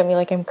just look at me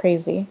like I'm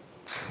crazy.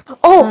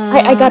 Oh,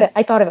 I got it.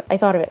 I thought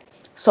of it.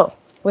 So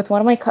with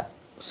one of my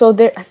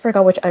I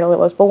forgot which idol it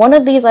was, but one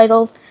of these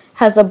idols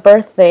has a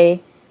birthday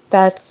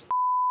that's,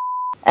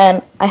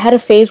 and I had a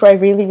phase where I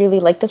really, really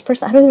liked this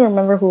person. I don't even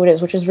remember who it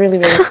is, which is really,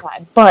 really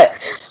sad. But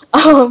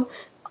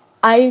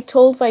I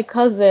told my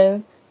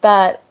cousin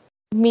that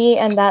me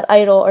and that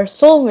idol are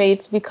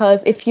soulmates,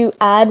 because if you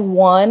add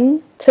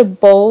one to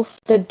both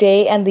the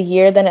day and the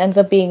year, then it ends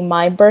up being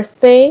my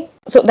birthday.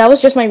 So that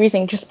was just my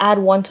reasoning. Just add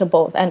one to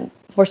both and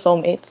we're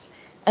soulmates.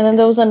 And then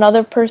there was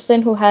another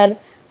person who had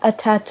a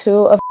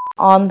tattoo of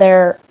on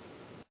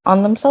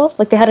themselves.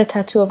 Like they had a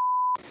tattoo of.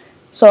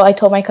 So I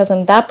told my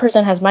cousin that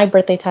person has my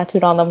birthday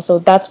tattooed on them, so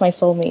that's my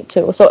soulmate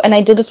too. So, and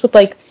I did this with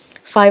like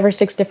 5 or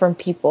 6 different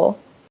people.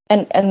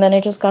 And then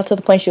it just got to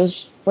the point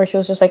where she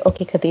was just like,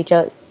 okay,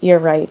 Khadija, you're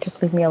right.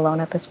 Just leave me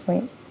alone at this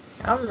point.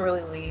 I'm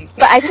really weak.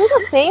 But I do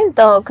the same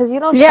though, because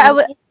Yeah, I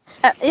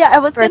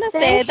was gonna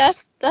say that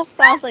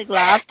sounds like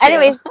laughter.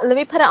 Anyways, let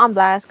me put it on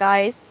blast,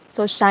 guys.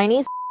 So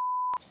Shiny's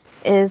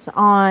is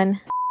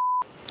on,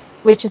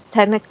 which is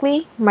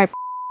technically my.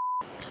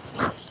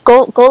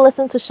 Go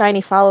listen to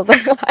Shiny. Follow them,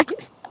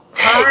 guys.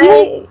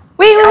 Wait.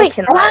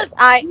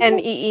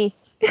 INEE.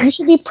 You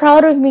should be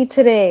proud of me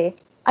today.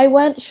 I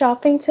went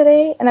shopping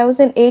today, and I was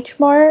in H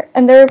Mart,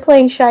 and they were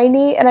playing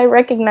Shiny, and I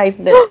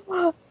recognized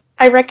it.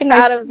 I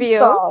recognized the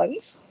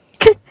songs.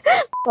 I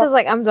was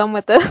like, I'm done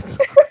with this.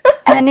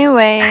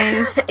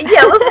 Anyways.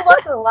 Yeah, let's move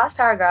on to the last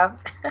paragraph.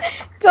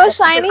 Go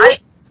Shiny.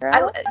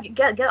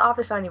 Get off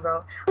of Shiny,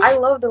 bro. I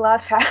love the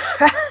last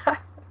paragraph.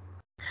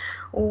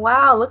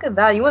 Wow, look at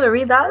that. You want to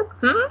read that?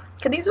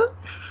 Khadija?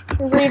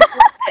 Read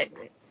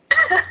it.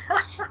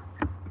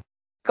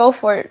 Go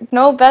for it.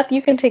 No, Beth,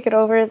 you can take it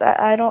over. That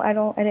I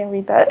didn't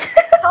read that.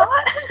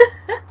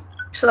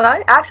 Should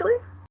I actually?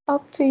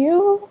 Up to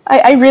you.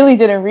 I really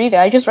didn't read it.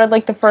 I just read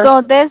like the first.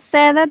 So they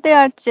say that they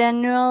are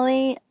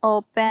generally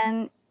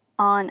open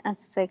on a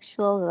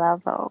sexual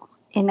level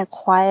in a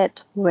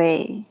quiet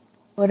way.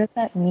 What does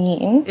that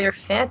mean? Their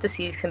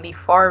fantasies can be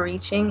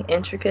far-reaching,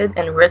 intricate,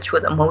 and rich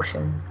with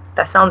emotion.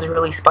 That sounds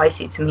really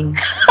spicy to me.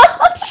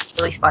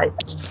 Really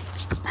spicy.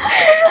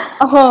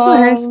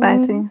 Very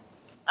spicy.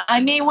 I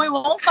mean, we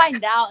won't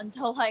find out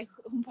until like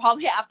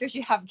probably after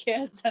she have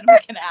kids, and we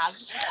can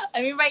ask.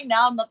 I mean, right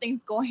now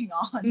nothing's going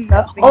on.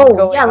 So.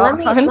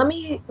 Let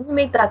me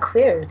make that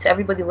clear to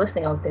everybody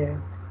listening out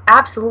there.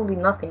 Absolutely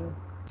nothing.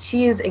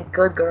 She is a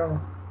good girl.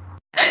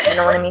 You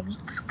know what I mean?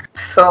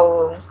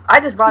 So I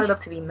just brought it up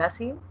to be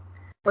messy,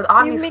 but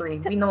obviously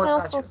we know it's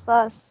not true.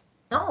 Sus.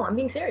 No, I'm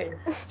being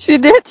serious. She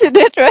did,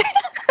 right?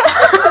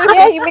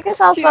 Yeah, you make it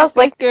sound sus.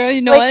 Like, girl,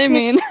 you know like what I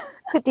mean.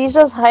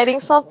 Khadijah's hiding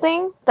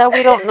something that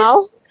we don't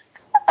know.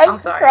 I'm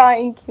sorry.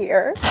 Crying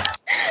here.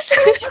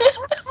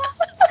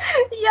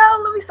 Yeah,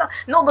 let me stop.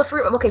 No, but for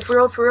real.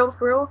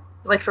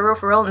 Like for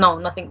real. No,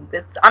 nothing.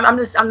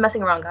 I'm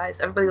messing around, guys.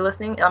 Everybody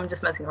listening, I'm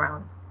just messing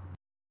around.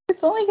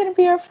 It's only gonna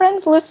be our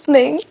friends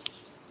listening.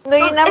 No,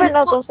 you never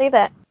know. Don't say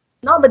that.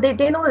 No, but they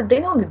know the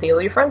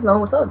deal. Your friends know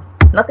what's up.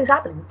 Nothing's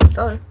happening.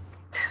 So.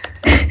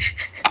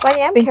 But I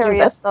am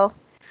curious though.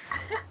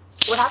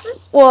 What happened?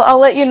 Well, I'll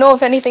let you know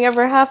if anything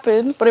ever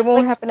happens, but it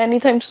won't happen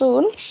anytime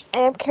soon. I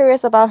am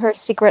curious about her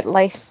secret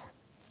life.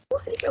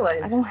 What secret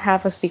life? I don't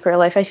have a secret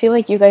life. I feel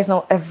like you guys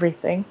know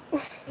everything.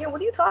 Yeah,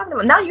 what are you talking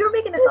about? Now you're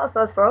making this all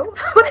sus, bro.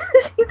 What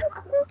is you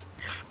talking about?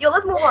 Yo,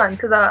 let's move on,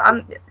 cause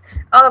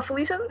I'm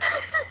Felicia.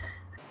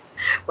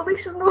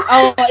 Felicia's moving.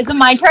 Oh, is it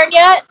my turn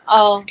yet?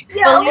 Oh,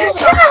 yeah.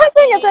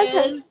 Paying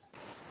attention.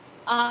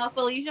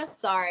 Felicia,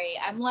 sorry,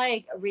 I'm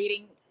like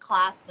reading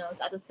class notes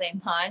at the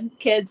same time.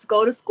 Kids,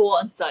 go to school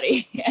and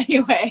study.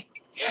 Anyway,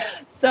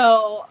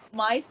 so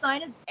my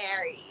sign is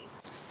Aries.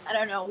 I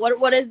don't know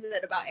what is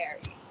it about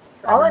Aries.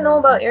 All I know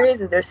about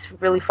Aries is they're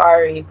really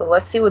fiery, but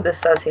let's see what this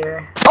says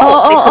here.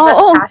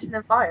 Oh, passion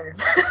and fire.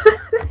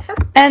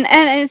 and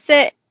it's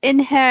the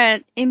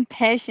inherent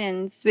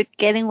impatience with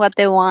getting what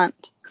they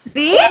want.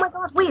 See? Oh my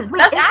gosh, wait,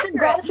 that's instant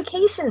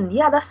gratification.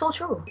 Yeah, that's so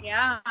true.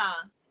 Yeah.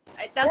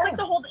 That's like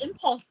the whole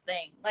impulse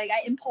thing. Like,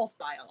 I impulse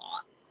buy a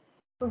lot.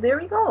 So there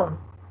we go.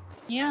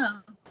 Yeah.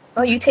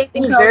 Oh, you take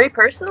things very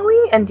personally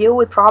and deal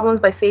with problems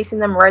by facing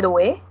them right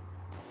away?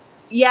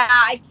 Yeah,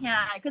 I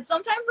can. Because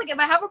sometimes, like, if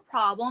I have a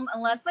problem,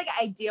 unless, like,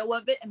 I deal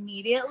with it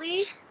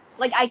immediately,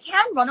 like, I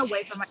can't run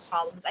away from my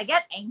problems. I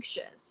get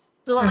anxious.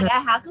 So, like, I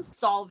have to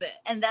solve it.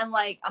 And then,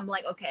 like, I'm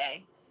like,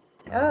 okay.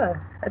 Yeah,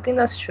 I think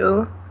that's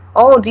true.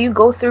 Oh, do you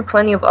go through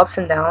plenty of ups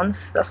and downs?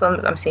 That's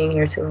what I'm seeing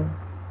here, too.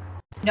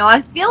 No,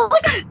 I feel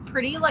like I'm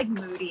pretty, like,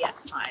 moody at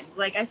times.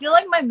 Like, I feel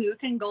like my mood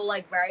can go,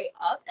 like, very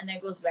up and then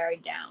it goes very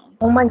down.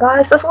 Oh my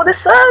gosh, that's what it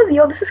says!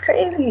 Yo, this is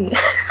crazy.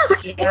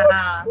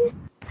 Yeah.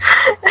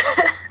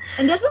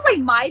 And this is, like,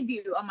 my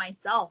view of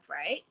myself,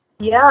 right?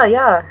 Yeah.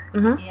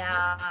 Mm-hmm.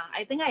 Yeah,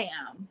 I think I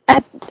am.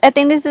 I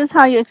think this is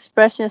how you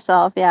express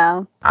yourself,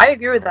 yeah. I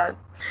agree with that.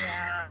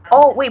 Yeah.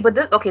 Oh, wait, but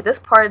this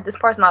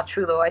part's not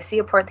true, though. I see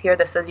a part here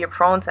that says you're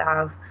prone to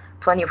have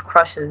plenty of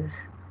crushes.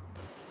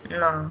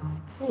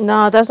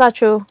 No, that's not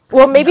true.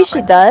 Well, maybe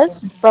she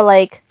does, but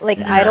like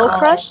idol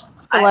crush,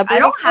 celebrity I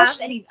don't crush.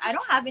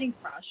 have any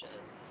crushes.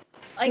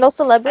 Like, No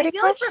celebrity I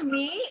feel crush. like for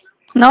me,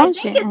 No, I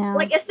think it's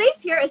like it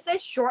says here. It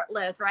says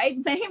short-lived, right?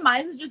 Maybe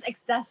mine is just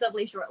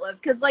excessively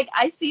short-lived. Cause like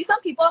I see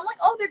some people, I'm like,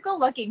 oh, they're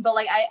good-looking, but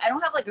like I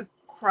don't have like a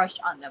crush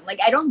on them. Like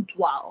I don't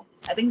dwell.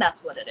 I think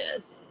that's what it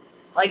is.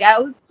 Like I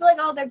would be like,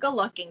 oh, they're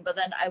good-looking, but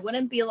then I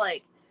wouldn't be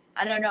like,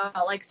 I don't know.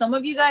 Like some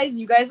of you guys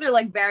are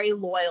like very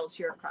loyal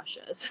to your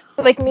crushes.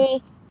 Like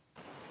me.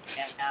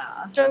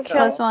 Yeah.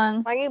 Plus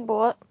one. Why you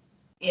bought?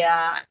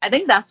 Yeah, I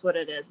think that's what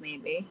it is,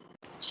 maybe.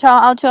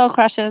 Shout out to our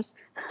crushes.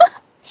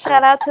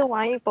 Shout out to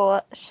Why You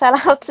Bought.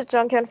 Shout out to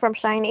Junkyun from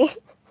Shiny.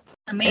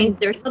 I mean,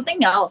 there's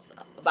something else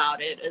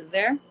about it, is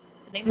there?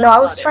 I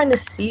was trying to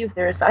see if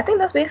there's. I think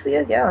that's basically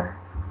it. Yeah.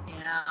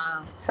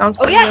 Yeah. Sounds.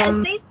 Oh yeah,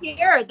 it says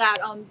here that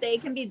they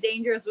can be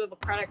dangerous with a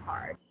credit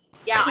card.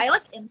 Yeah, I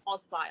like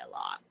impulse buy a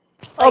lot.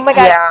 Like, oh my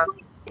god.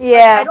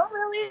 Yeah. I don't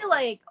really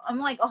like. I'm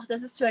like, oh,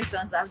 this is too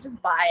expensive. I'll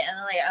just buy it and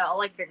then like I'll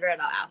like figure it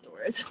out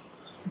afterwards.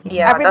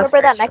 Yeah. I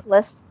remember that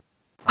necklace.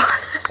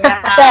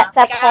 Yeah.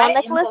 That pearl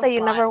necklace that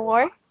you never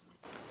wore.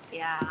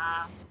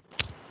 Yeah.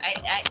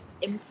 I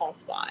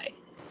impulse buy.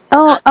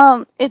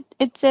 Oh,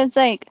 it says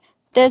like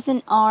there's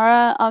an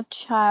aura of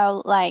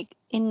childlike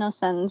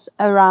innocence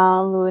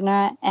around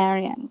lunar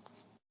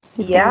Arians. I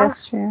think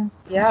that's true.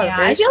 Yeah,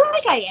 I feel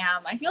like I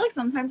am. I feel like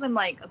sometimes I'm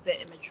like a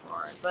bit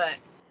immature, but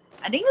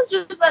I think it's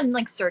just in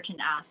like certain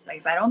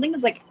aspects. I don't think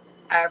it's like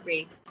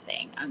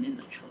everything I'm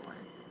immature.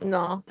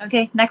 No.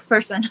 Okay, next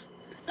person.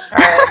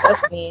 Alright,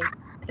 that's me.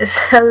 It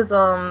says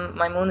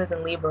my moon is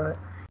in Libra.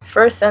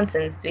 First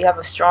sentence, do you have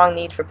a strong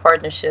need for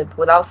partnership?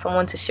 Without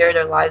someone to share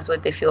their lives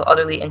with, they feel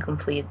utterly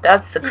incomplete.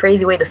 That's a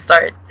crazy way to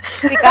start.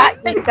 You got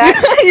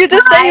you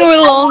just said you were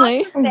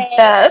lonely.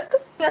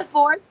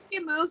 Before she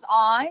moves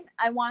on,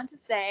 I want to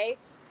say,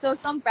 so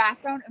some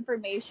background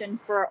information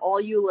for all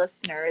you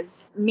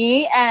listeners.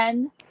 Me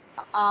and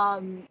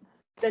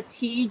the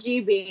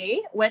TGB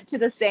went to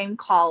the same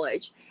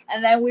college,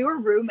 and then we were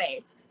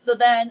roommates. So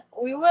then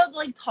we would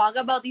like talk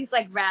about these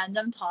like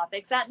random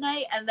topics at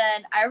night, and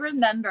then I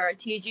remember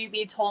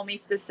TGB told me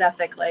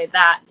specifically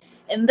that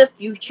in the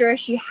future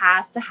she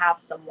has to have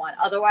someone,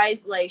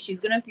 otherwise like she's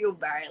gonna feel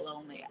very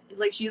lonely.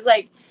 Like she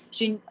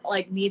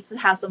needs to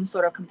have some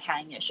sort of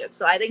companionship.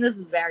 So I think this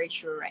is very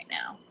true right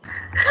now.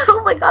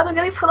 Oh my god, I'm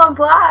getting put on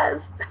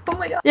blast. Oh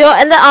my god. Yo,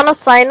 and then on a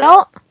side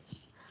note,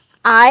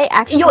 I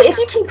actually if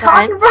you keep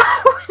talking, bro,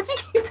 if you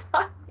keep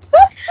talking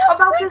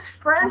about this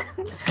friend,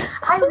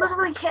 I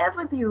literally can't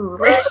with you.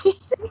 Like,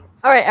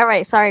 all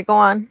right. Sorry, go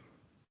on.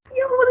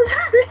 Yo, what is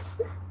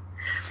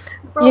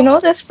Bro, you know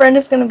this friend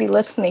is gonna be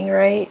listening,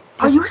 right?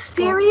 Are you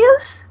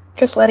serious?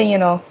 Just letting you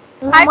know.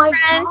 Oh Hi, my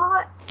friend.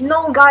 god.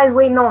 No, guys,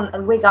 wait,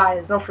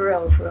 guys, no, for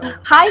real.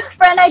 Hi,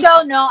 friend, I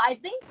don't know. I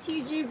think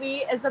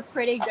TGB is a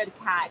pretty good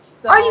catch,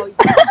 so you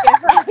should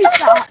give her a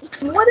shot.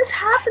 What is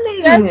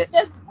happening?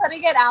 Just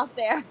putting it out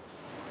there.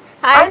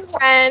 Hi,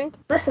 friend.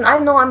 Listen, I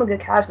know I'm a good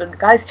catch, but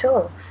guys,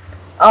 chill.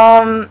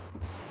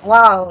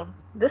 Wow,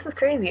 this is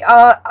crazy.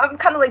 I'm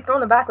kind of like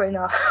thrown aback right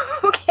now.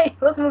 Okay,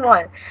 let's move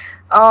on.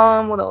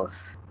 What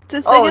else?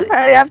 The second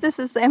paragraph is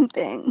the same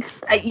thing.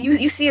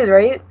 You see it,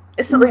 right?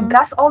 It's like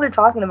that's all they're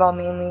talking about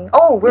mainly.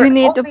 We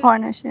need the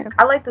partnership.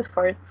 I like this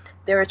part.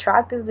 They're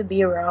attractive to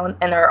be around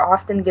and are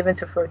often given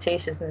to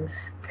flirtatiousness.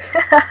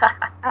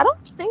 I don't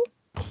think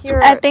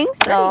you're. I think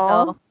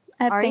so.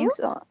 I think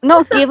so.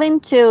 No,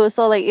 given to.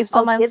 So like if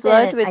someone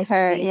flirts with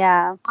her,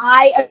 yeah.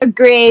 I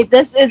agree.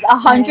 This is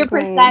 100%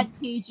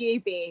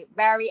 TGB.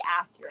 Very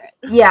accurate.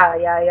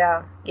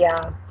 Yeah.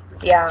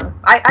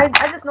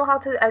 I just know how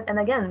to, and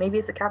again, maybe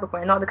it's a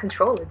Capricorn. I know how to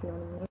control it. You know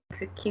what I mean?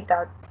 To keep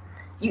that.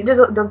 There's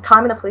the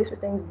time and a place for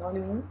things. You know what I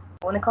mean?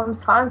 When it comes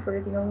time for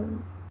it, you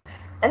know.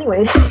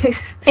 Anyway.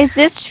 Is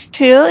this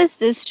true?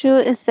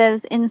 It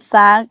says, in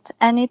fact,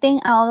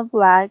 anything out of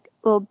whack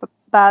will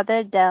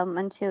bother them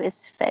until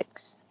it's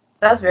fixed.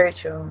 That's very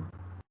true.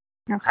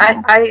 Okay.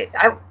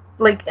 I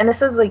like, and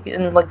this is like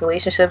in like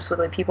relationships with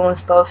like people and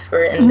stuff,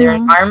 or in their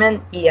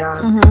environment.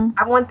 Yeah,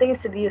 I want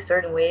things to be a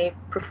certain way,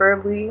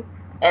 preferably,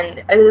 and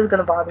it is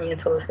gonna bother me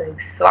until it's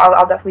fixed. So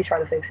I'll definitely try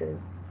to fix it,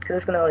 because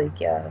it's gonna like.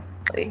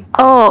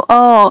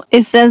 Oh,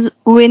 it says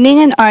winning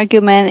an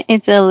argument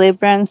is a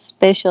Libran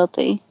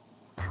specialty.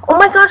 Oh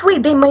my gosh,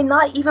 wait, they might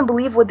not even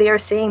believe what they are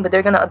saying, but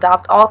they're gonna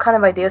adopt all kind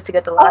of ideas to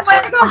get the last one.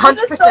 Oh my god,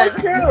 this is so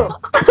true.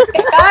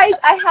 Guys,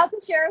 I have to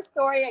share a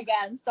story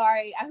again.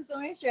 Sorry, I have so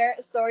many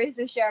stories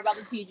to share about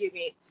the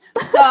TGB.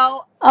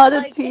 So,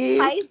 like in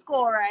high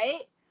school,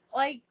 right?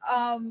 Like,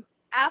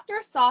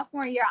 after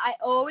sophomore year, I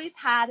always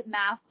had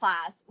math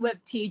class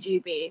with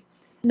TGB.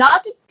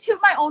 Not to toot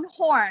my own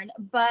horn,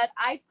 but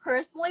I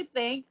personally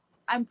think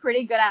I'm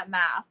pretty good at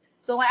math.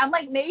 So like, I'm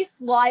like maybe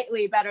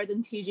slightly better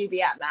than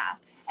TGB at math.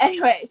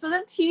 Anyway, so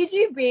then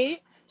TGB,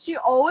 she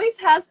always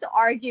has to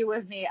argue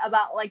with me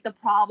about like the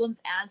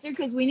problem's answer,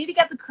 because we need to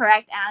get the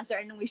correct answer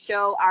and then we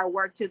show our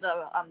work to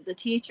the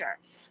teacher.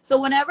 So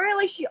whenever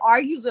like she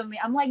argues with me,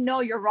 I'm like,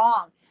 no, you're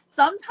wrong.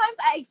 Sometimes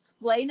I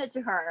explain it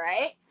to her,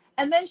 right?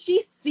 And then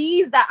she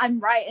sees that I'm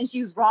right and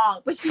she's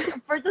wrong. But she,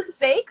 for the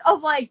sake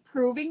of like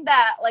proving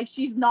that like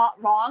she's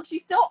not wrong, she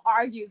still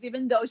argues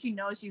even though she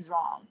knows she's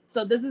wrong.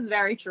 So this is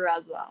very true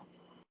as well.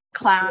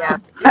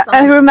 Clown. Yeah.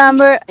 I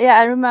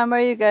remember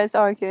you guys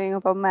arguing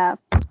about math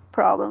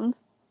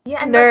problems.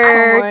 Yeah, and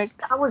like,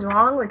 I was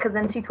wrong, because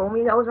then she told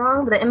me I was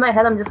wrong, but in my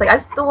head I'm just like, I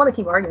still want to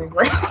keep arguing.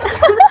 Like,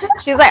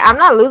 she's like, I'm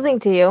not losing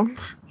to you.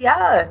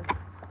 Yeah.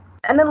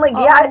 And then like,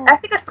 I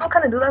think I still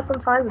kind of do that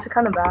sometimes, which is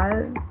kind of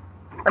bad.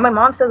 Like my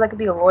mom says I could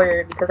be a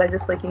lawyer because I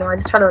just like, I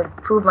just try to like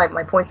prove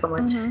my point so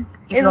much.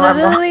 It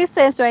literally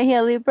says right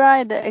here,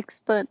 Libra, the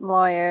expert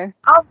lawyer.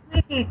 Oh,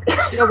 wait.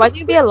 Why do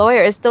you be a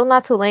lawyer? It's still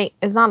not too late.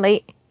 It's not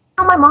late.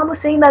 Oh, my mom was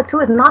saying that too.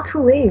 It's not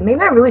too late. Maybe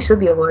I really should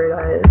be a lawyer,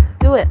 guys.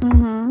 Do it.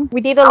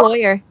 We need a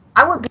lawyer.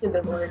 I would be a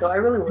good lawyer, though. I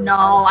really would. No,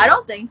 I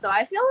don't think so.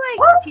 I feel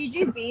like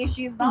TGB,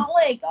 she's not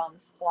like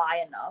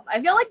sly enough.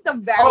 I feel like the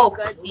very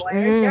good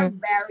lawyers, they're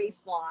very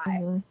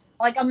sly.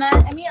 Like, I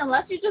mean,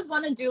 unless you just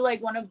want to do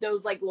like one of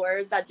those like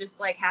lawyers that just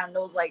like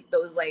handles like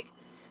those like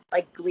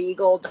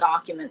legal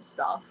document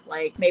stuff,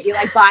 like maybe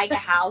like buying a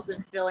house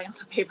and filling out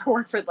the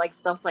paperwork for like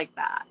stuff like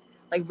that,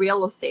 like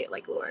real estate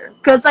like lawyer.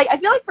 Because like I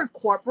feel like for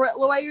corporate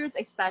lawyers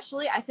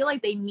especially, I feel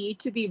like they need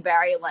to be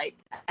very like,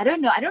 I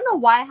don't know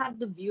why I have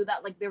the view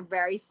that like they're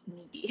very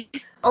sneaky.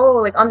 Oh,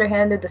 like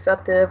underhanded,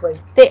 deceptive, like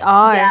they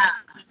are. Yeah.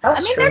 That's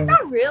I mean, true. they're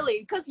not really,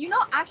 because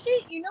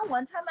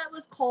one time I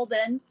was called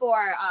in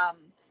for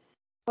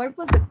what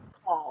was it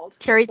called?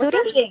 Jury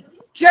duty?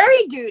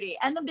 Jury duty.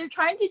 And then they're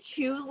trying to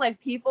choose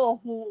like people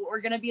who are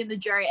gonna be in the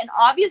jury. And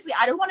obviously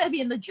I don't want to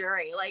be in the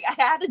jury. Like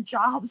I had a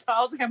job, so I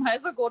was like, I might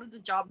as well go to the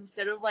job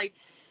instead of like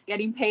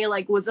getting paid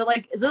like is it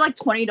like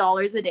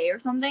 $20 a day or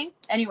something?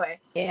 Anyway.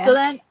 Yeah. So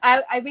then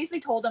I basically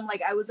told them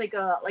like I was like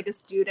a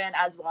student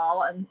as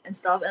well and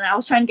stuff, and I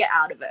was trying to get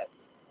out of it.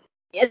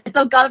 If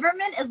the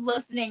government is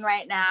listening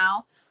right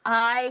now,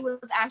 I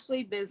was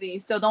actually busy,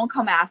 so don't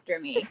come after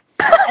me.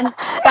 And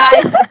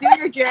guys, do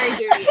your jury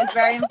duty. It's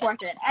very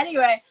important.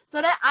 Anyway,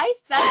 so then I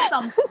said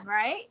something,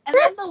 right? And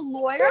then the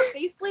lawyer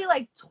basically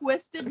like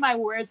twisted my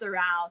words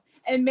around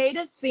and made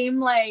it seem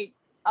like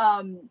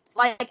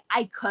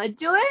I could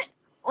do it.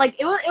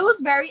 Like it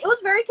was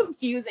very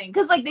confusing,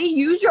 because like they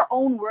use your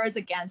own words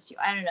against you.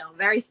 I don't know,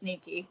 very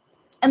sneaky.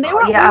 And we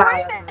were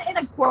in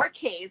a court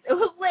case. It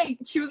was like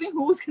choosing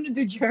who was gonna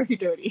do jury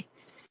duty.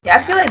 Yeah,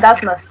 I feel like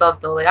that's messed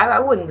up though. Like I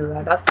wouldn't do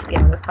that. That's kind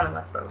of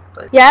messed up.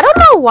 But yeah, I don't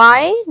know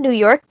why New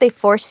York they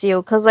force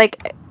you, because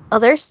like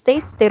other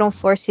states they don't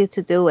force you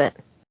to do it.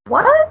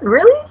 What?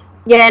 Really?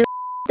 Yeah, and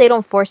they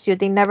don't force you.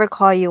 They never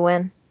call you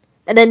in.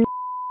 And then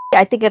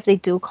I think if they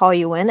do call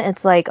you in,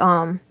 it's like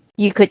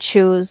you could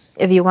choose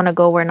if you want to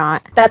go or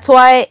not. That's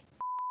why.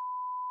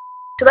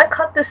 Should I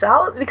cut this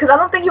out? Because I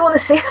don't think you want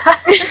to say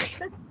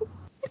that.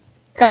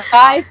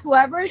 Guys,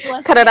 whoever is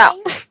listening, cut it out.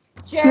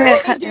 Jury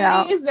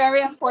duty is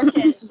very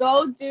important.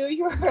 Go do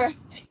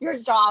your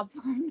job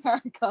for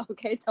America,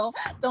 okay?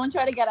 Don't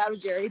try to get out of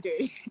jury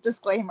duty.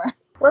 Disclaimer.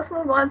 Let's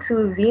move on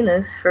to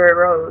Venus for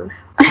Rose.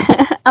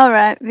 All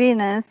right,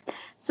 Venus.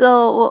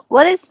 So,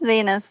 what is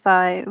Venus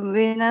sign?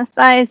 Venus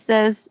sign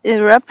says it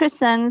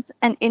represents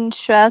an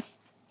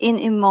interest in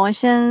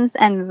emotions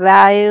and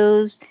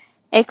values,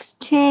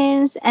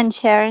 exchange, and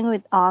sharing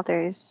with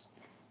others.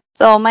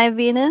 So my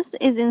Venus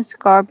is in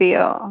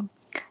Scorpio.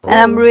 And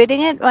I'm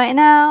reading it right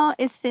now.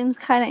 It seems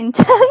kind of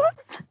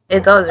intense.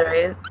 It does,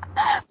 right?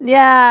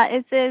 Yeah,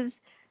 it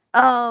says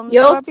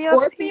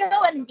Scorpio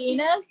and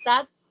Venus,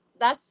 that's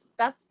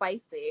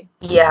spicy.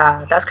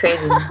 Yeah, that's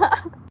crazy.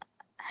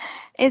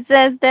 It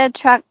says they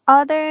attract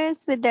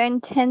others with their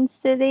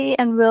intensity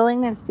and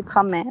willingness to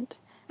commit.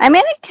 I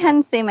mean, I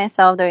can see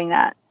myself doing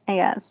that, I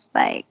guess.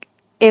 Like,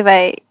 if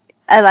I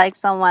like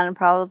someone,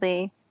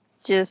 probably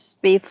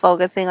just be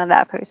focusing on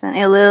that person.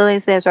 It literally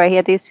says right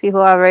here, these people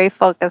are very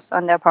focused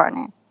on their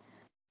partner.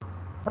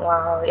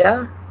 Wow,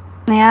 yeah.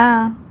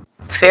 Yeah.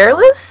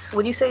 Fearless?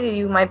 Would you say that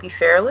you might be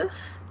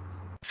fearless?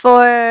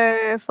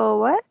 For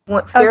what?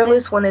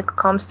 Fearless when it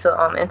comes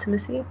to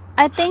intimacy?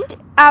 I think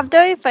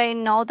after if I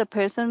know the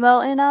person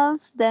well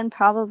enough, then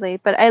probably.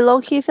 But I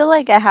low-key feel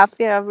like I have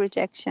fear of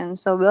rejection,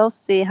 so we'll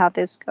see how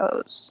this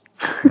goes.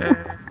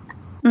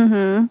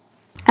 Mm-hmm.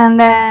 And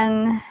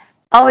then,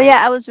 oh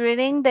yeah, I was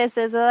reading this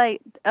is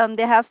like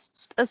they have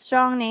a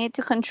strong need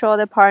to control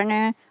the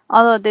partner,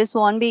 although this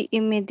won't be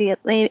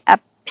immediately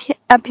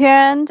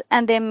apparent,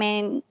 and they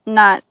may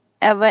not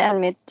ever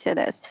admit to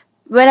this.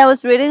 When I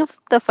was reading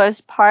the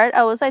first part,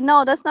 I was like,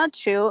 no, that's not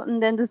true. And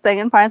then the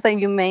second part is like,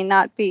 you may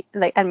not be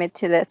like admit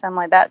to this. I'm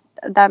like,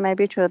 that may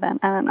be true then.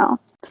 I don't know.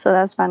 So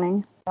that's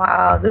funny.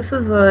 Wow, this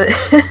is a.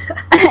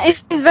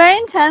 It's very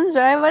intense,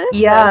 right? What is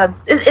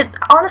this? It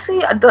honestly,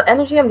 the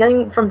energy I'm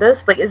getting from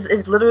this like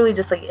is literally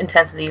just like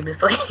intensity,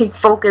 just like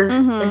focus,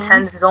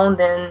 intense, zoned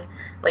in,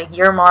 like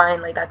your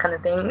mind, like that kind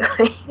of thing.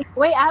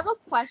 Wait, I have a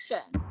question.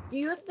 Do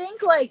you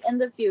think like in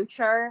the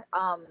future,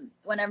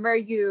 whenever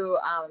you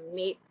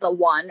meet the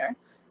one,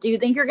 do you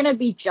think you're gonna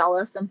be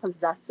jealous and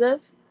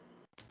possessive?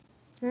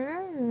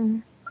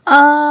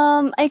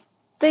 I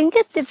think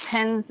it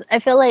depends. I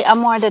feel like I'm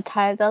more the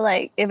type that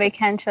like if I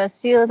can't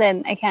trust you,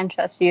 then I can't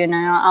trust you.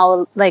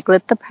 I'll like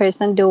let the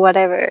person do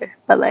whatever.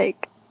 But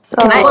like, so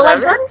well,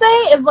 like let's say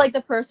if like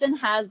the person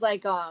has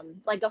like a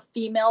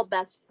female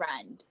best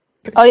friend.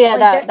 Oh yeah,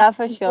 like, that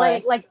for sure.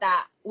 Like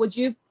that. Would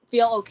you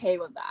feel okay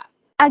with that?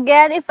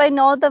 Again, if I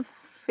know the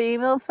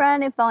female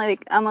friend, if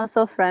I'm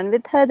also friend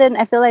with her, then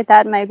I feel like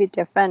that might be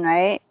different,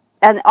 right?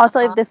 And also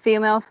if the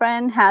female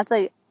friend has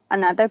like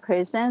another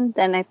person,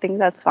 then I think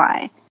that's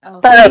fine. Okay.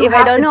 But like, if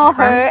I don't know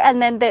her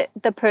and then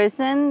the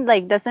person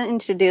like doesn't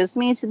introduce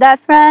me to that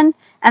friend,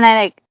 and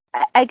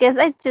I guess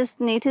I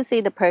just need to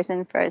see the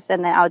person first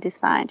and then I'll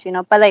decide,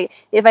 But like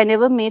if I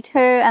never meet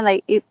her and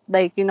like if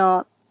like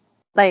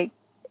like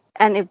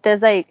and if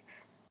there's like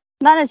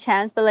not a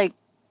chance but like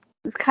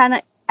it's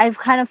I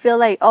kind of feel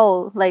like,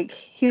 oh, like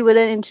he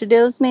wouldn't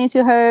introduce me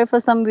to her for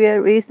some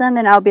weird reason,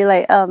 and I'll be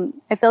like,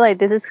 I feel like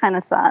this is kind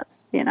of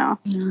sus,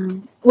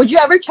 Would you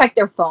ever check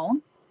their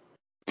phone?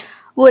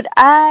 Would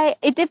I?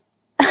 I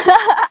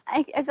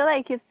feel like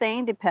I keep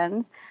saying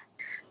depends,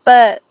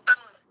 but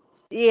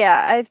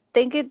yeah, I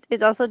think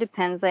it also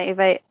depends. Like if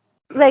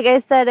like I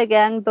said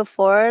again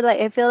before, like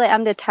I feel like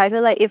I'm the type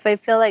of like if I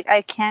feel like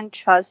I can't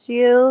trust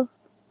you.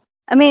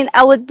 I mean,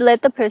 I would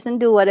let the person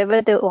do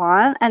whatever they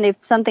want, and if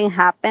something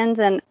happens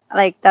and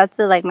like that's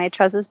it, like my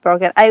trust is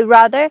broken. I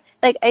rather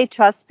like I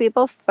trust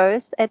people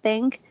first, I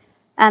think,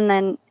 and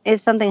then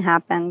if something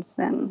happens,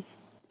 then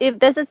if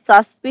there's a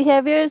sus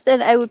behaviors,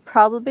 then I would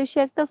probably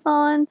check the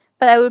phone,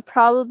 but I would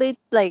probably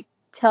like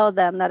tell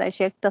them that I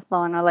checked the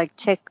phone or like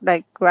check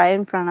like right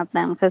in front of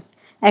them because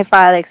I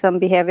find like some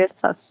behavior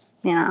sus,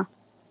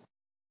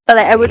 But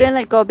like I wouldn't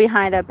like go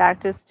behind their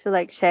back just to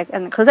like check,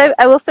 and because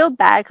I will feel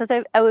bad because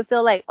I would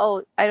feel like,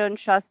 oh, I don't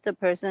trust the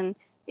person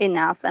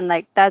enough, and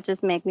like that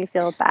just make me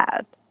feel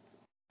bad.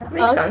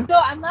 So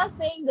I'm not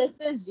saying this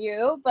is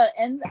you, but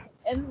in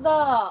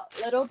the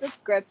little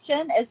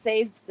description it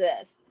says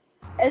this.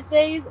 It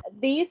says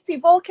these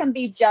people can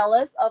be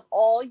jealous of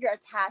all your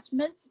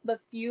attachments, but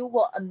few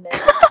will admit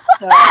it.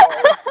 So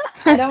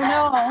I don't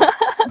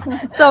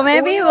know. So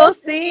maybe we'll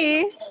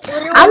see.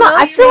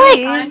 I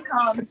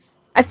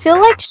feel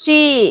like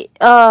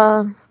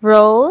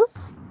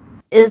Rose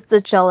is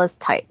the jealous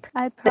type.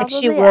 I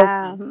probably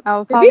am.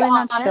 I'll probably to be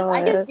honest, not show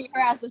I can it. see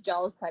her as a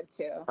jealous type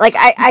too. Like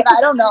I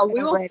don't know.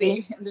 We will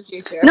see in the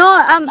future. No,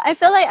 I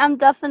feel like I'm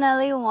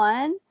definitely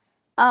one.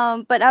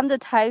 But I'm the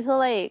type who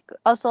like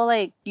also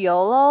like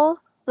YOLO.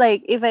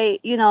 Like if I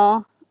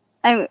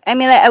I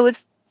mean like I would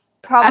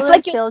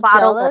probably feel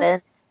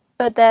jealous,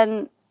 but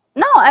then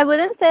no, I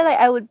wouldn't say like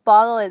I would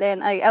bottle it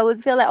in. Like I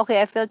would feel like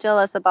okay, I feel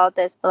jealous about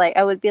this, but like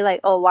I would be like,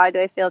 oh, why do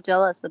I feel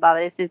jealous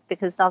about it? Is it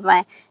because of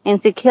my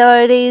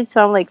insecurities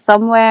from like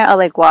somewhere or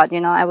like what?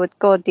 I would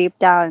go deep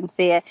down and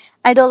see it.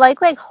 I don't like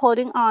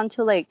holding on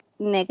to like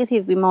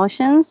negative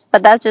emotions,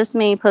 but that's just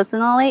me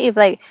personally. If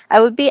like I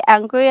would be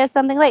angry or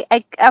something, like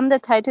I'm the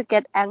type to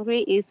get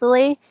angry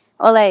easily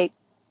or like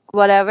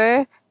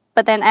whatever,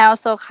 but then I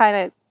also kind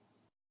of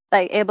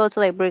like able to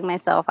like bring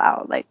myself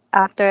out like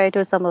after I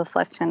do some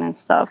reflection and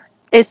stuff.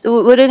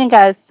 Wouldn't you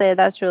guys say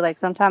that's true? Like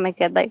sometimes I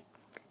get like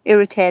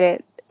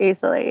irritated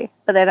easily,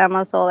 but then I'm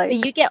also like.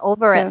 But you get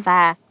over it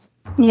fast.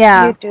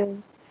 Yeah. You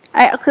do.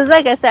 Because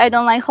like I said, I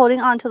don't like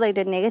holding on to like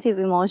the negative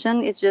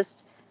emotion.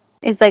 It's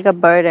like a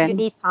burden. You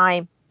need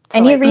time.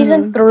 And you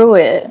reason through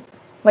it.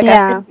 Like,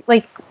 Yeah. I feel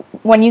like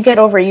when you get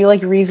over it, you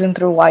like reason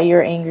through why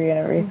you're angry and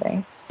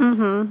everything.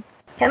 Mm-hmm.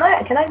 Can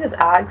I just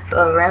ask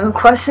a random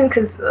question?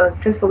 Because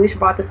since Felicia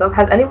brought this up,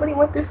 has anybody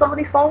went through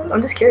somebody's phone?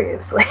 I'm just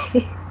curious.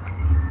 Like,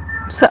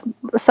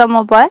 Some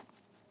of what?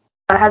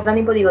 has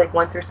anybody like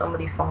went through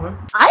somebody's phone?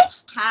 I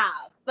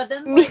have, but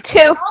then Me like,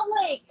 too.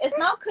 It's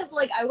not because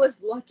like I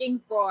was looking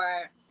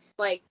for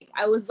like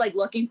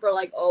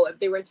oh, if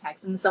they were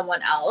texting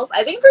someone else.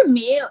 I think for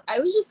me, I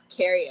was just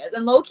curious,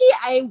 and low-key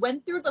I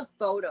went through the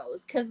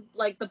photos because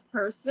like the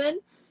person,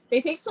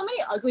 they take so many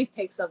ugly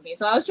pics of me,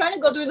 so I was trying to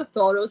go through the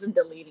photos and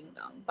deleting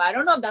them, but I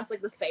don't know if that's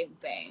like the same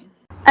thing.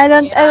 I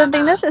don't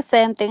think that's the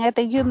same thing. I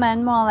think you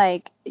meant more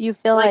like you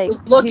feel like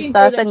looking he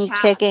starts through the and chat,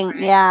 checking. right?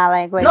 Yeah,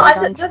 like No,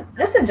 I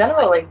just in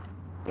general, like,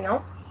 you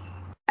know.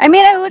 I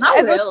mean, I would. Not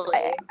I would.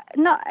 really.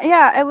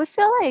 I would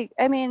feel like.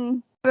 I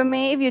mean, for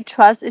me, if you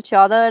trust each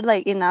other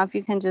like enough,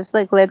 you can just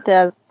like let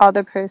the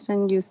other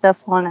person use their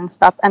phone and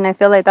stuff. And I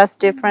feel like that's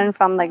different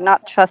from like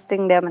not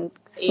trusting them and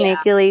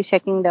sneakily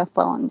checking their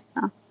phone.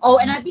 You know? Oh,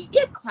 and I'd be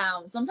a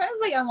clown. Sometimes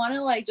like I want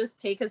to like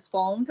just take his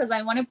phone because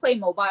I want to play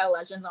Mobile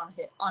Legends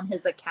on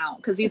his account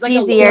because he's like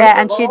easier. Yeah,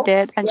 and she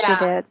did.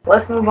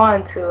 Let's move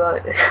on to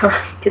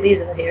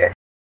Khadija here.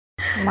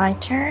 My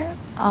turn?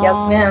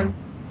 Yes, ma'am.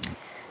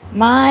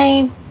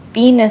 My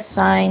Venus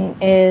sign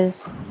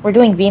is... We're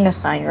doing Venus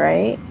sign,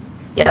 right?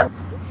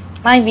 Yes.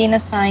 My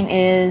Venus sign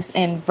is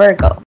in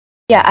Virgo.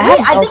 Yeah,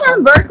 I think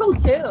I'm Virgo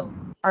too.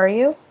 Are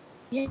you?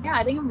 Yeah,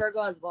 I think I'm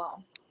Virgo as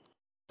well.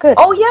 Good.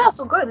 Oh yeah,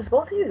 so good. It's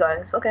both of you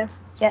guys. Okay.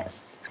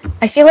 Yes.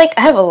 I feel like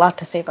I have a lot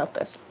to say about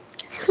this.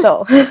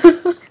 So,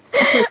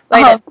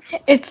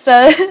 it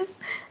says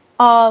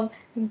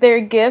their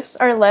gifts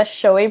are less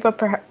showy,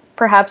 but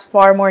perhaps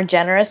far more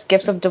generous.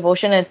 Gifts of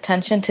devotion and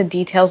attention to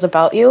details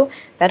about you.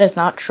 That is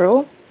not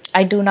true.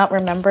 I do not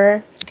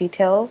remember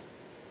details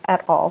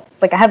at all.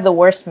 Like, I have the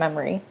worst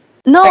memory.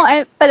 No,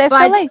 but I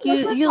feel like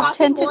you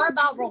tend to more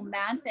about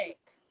romantic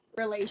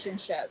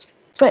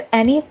relationships. But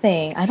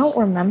anything, I don't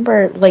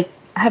remember. Like,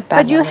 I have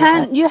bad. But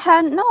you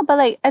had no. But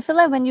like, I feel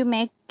like when you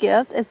make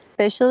gifts,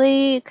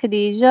 especially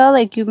Khadija,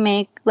 like you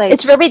make like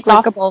it's very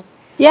thoughtful.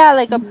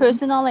 Like a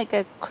personal, like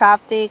a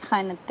crafty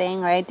kind of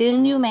thing, right?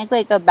 Didn't you make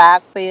like a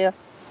bag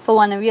for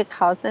one of your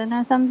cousin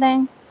or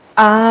something?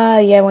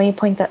 Yeah. When you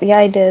point that, yeah,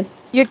 I did.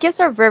 Your gifts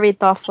are very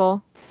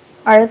thoughtful.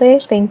 Are they?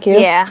 Thank you.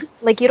 Yeah,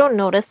 like you don't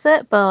notice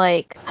it, but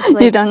like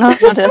you don't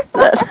notice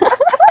it.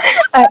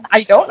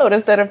 I don't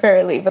notice it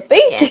apparently, but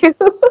thank you.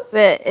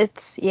 But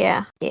it's you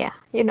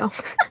know.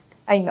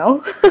 I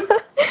know.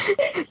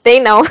 They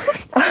know.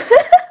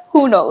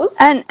 Who knows?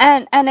 And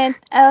I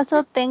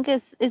also think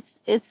it's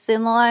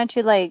similar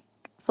to like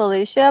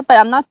Felicia, but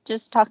I'm not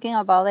just talking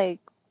about like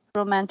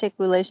romantic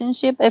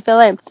relationship. I feel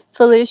like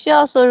Felicia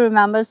also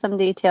remembers some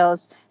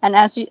details, and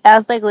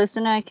as like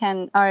listener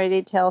can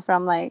already tell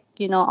from like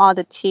all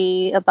the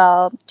tea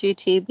about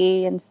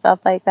GTB and stuff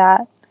like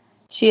that,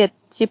 she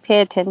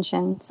pay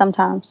attention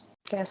sometimes.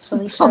 Yes,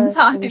 Felicia.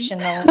 Sometimes.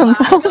 Sometimes.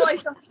 I feel like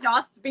some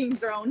shots being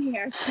thrown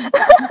here.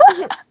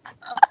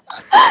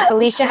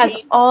 Felicia has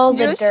all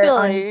the dirt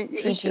on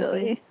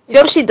TGB.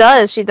 Yo, she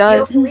does. She does.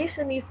 Yo,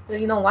 Felicia needs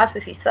to, watch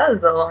what she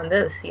says though on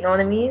this. You know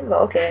what I mean?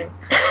 But okay.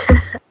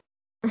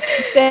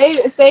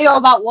 Say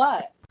about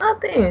what?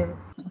 Nothing.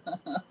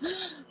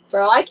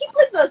 Bro, I keep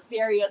like the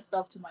serious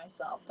stuff to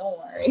myself. Don't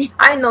worry.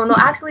 I know. No,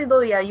 actually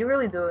though, yeah, you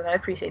really do, and I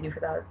appreciate you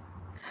for that.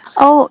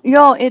 Oh,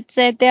 it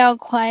said they are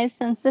quite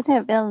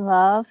sensitive in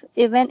love,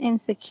 even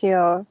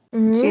insecure.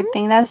 Mm-hmm. Do you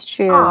think that's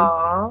true?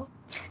 Aww.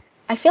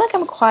 I feel like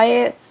I'm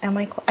quiet.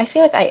 I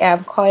feel like I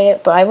am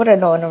quiet, but I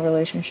wouldn't know in a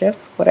relationship.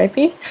 Would I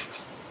be?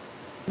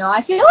 No,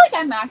 I feel like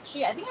I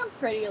think I'm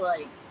pretty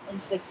like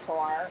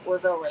insecure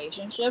with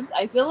relationships.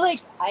 I feel like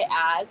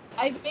I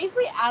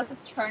basically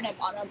ask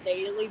Turnip on a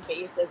daily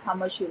basis how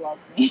much he loves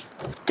me.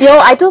 Yo,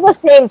 I do the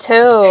same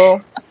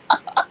too.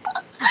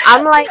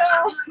 I'm like,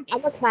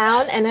 I'm a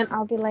clown, and then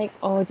I'll be like,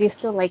 oh, do you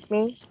still like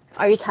me?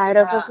 Are you tired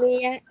of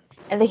me yet?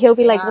 And then he'll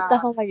be like, what the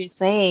hell are you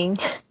saying?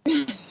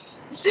 And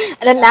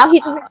then now he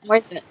just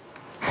ignores it.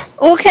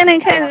 Oh, can I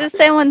just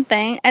say one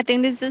thing? I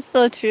think this is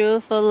so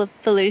true for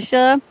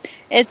Felicia.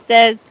 It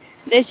says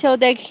they show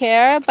their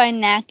care by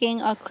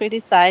nagging or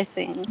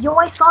criticizing. Yo,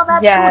 I saw that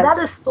too. That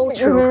is so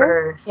true for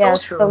her. So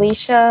true.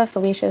 Felicia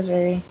is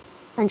very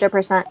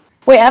 100%.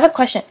 Wait, I have a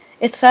question.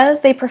 It says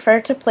they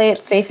prefer to play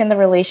it safe in the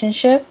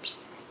relationships.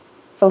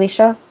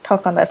 Felicia,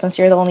 talk on that since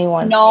you're the only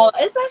one. No,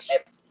 it's actually,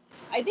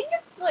 I think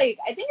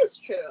it's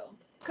true.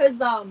 Cause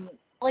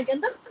like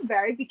in the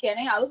very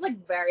beginning, I was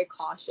like very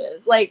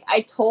cautious. Like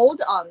I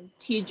told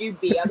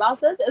TGB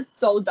about this. It's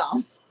so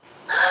dumb.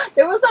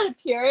 There was a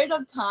period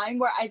of time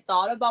where I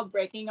thought about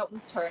breaking up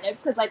with Turnip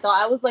because I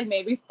thought I was like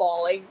maybe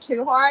falling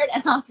too hard,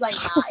 and I was like,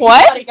 nah.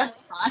 What?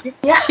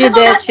 Yeah. She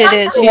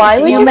did. Why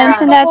would you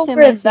mentioned that to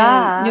me too?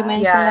 That? You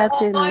mentioned that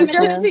to me I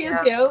mentioned it to you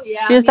too.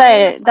 Yeah. She was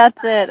like,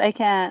 that's it. I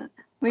can't.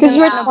 Because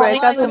you were gonna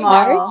break up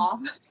tomorrow.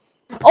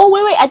 Oh,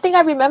 wait. I think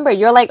I remember.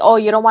 You're like, oh,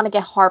 you don't want to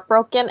get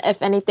heartbroken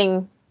if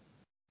anything.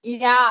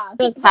 Yeah,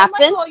 Things I'm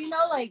like, happen. oh, I'm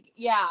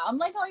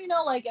like,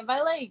 oh, if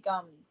I like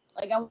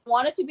I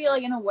want it to be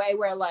like in a way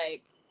where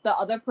like the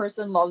other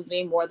person loves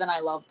me more than I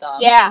love them.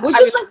 Yeah, which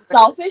is like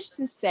selfish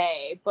to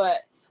say,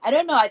 but I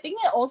don't know. I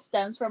think it all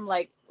stems from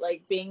like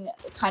being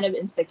kind of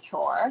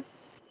insecure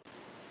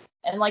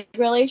in like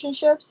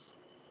relationships.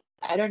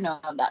 I don't know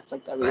if that's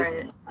like the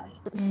reason. Right.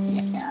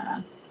 Yeah.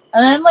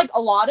 And then like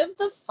a lot of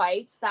the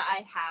fights that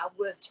I have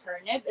with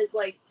Turnip is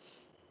like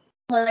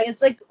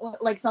it's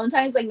like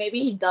sometimes like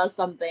maybe he does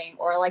something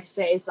or like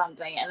says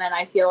something and then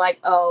I feel like,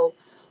 oh,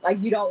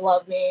 like you don't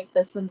love me,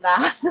 this and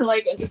that.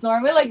 Like it's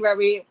normally like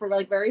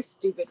very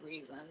stupid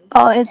reasons.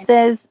 Oh, it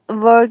says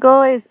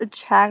Virgo is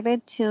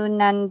attracted to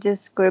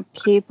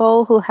nondescript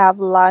people who have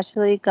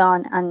largely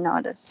gone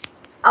unnoticed.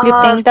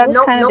 You think that's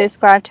kind of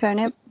describe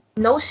Turnip?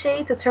 No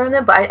shade to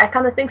Turnip, but I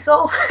kind of think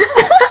so.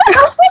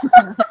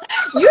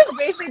 You're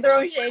basically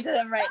throwing shade to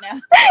him right now.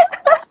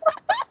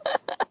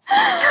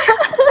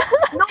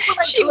 No, but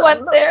like, She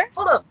went there.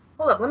 Hold up.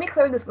 Let me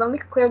clear this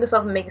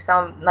up and make it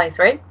sound nice,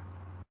 right?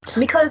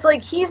 Because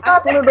like he's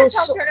not one of those.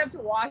 Tell Turnip to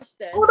watch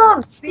this. Hold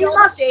on. See all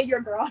the shade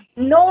you're throwing.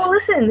 No,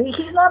 listen.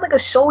 He's not like a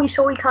showy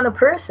kind of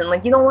person.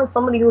 Like you don't want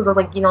somebody who's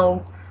like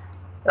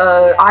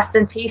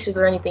ostentatious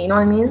or anything. You know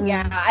what I mean?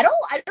 Yeah, I don't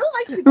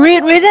like people.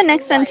 Read the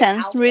next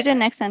sentence. Read the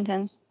next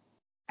sentence.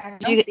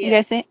 You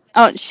guys see?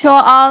 Oh, show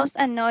offs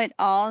and know it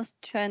alls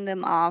turn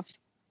them off.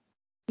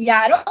 Yeah,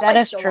 I don't That like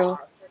is show true.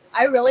 offs.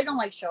 I really don't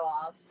like show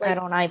offs. Like, I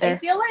don't either. I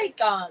feel like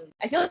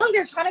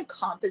they're trying to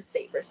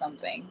compensate for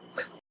something.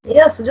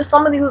 Yeah, so just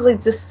somebody who's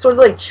like just sort of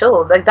like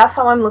chill. Like that's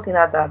how I'm looking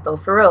at that though,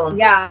 for real.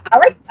 Yeah, I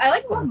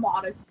like more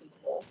modest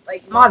people.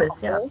 Like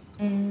modest,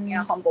 humble.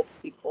 Yeah, humble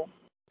people.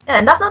 Yeah,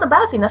 and that's not a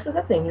bad thing. That's a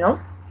good thing, you know.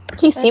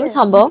 He seems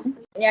humble.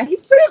 Yeah,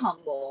 he's pretty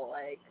humble.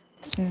 Like.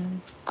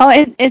 Oh,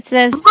 it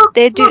says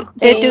they do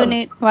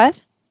need what?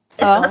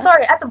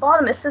 Sorry, at the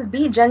bottom it says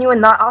be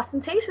genuine, not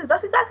ostentatious.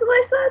 That's exactly what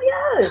I said.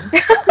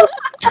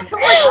 Yeah.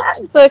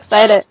 I'm so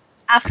excited.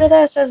 After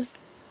that, it says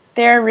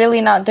they're really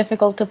not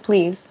difficult to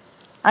please.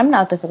 I'm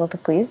not difficult to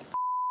please.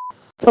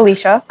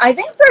 Felicia. I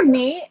think for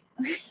me,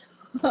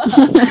 low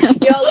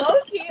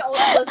key, all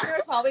the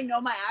listeners probably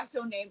know my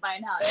actual name by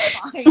now. It's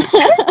fine.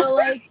 But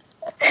like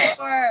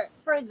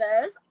for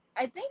this,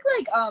 I think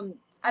like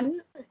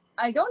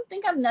I don't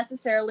think I'm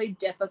necessarily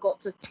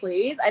difficult to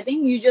please. I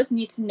think you just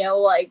need to know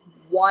like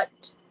what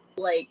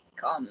like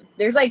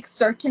there's like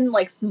certain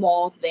like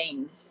small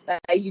things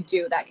that you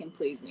do that can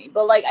please me.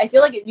 But like I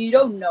feel like if you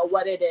don't know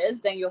what it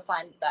is, then you'll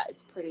find that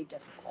it's pretty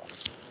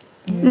difficult.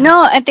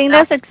 No, I think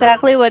that's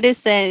exactly what it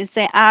says.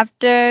 Say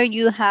after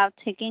you have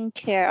taken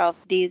care of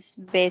these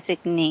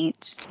basic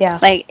needs. Yeah.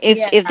 Like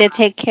if they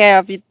take care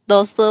of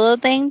those little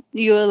things,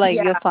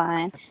 you're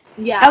fine.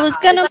 Yeah. I was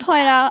gonna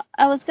point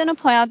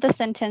out the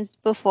sentence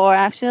before.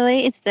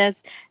 Actually, it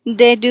says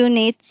they do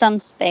need some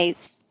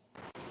space.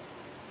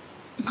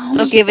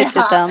 So give it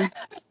to them.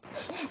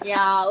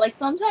 Yeah, like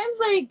sometimes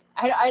like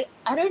I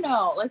don't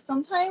know. Like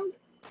sometimes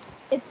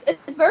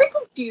it's very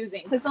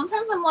confusing because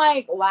sometimes I'm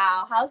like,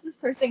 wow, how's this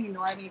person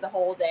ignoring me the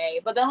whole day?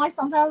 But then like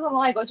sometimes I'm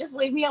like, oh, just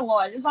leave me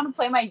alone. I just want to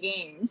play my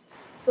games.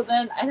 So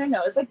then I don't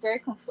know. It's like very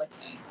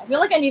conflicting. I feel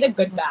like I need a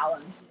good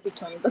balance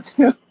between the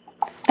two.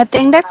 I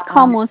think that's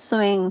called mood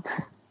swing.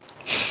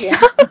 Yeah.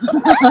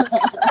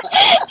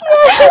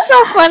 It's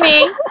so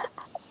funny.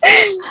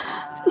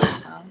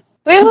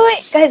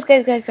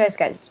 Wait.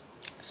 Guys.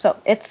 So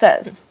it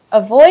says,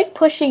 avoid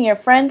pushing your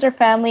friends or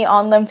family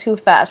on them too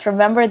fast.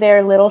 Remember, they're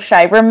a little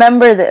shy.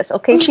 Remember this,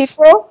 okay,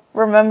 people?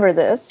 Remember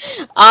this.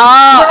 No,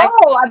 I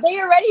think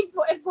you're already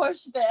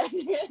pushed it.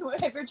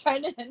 If you're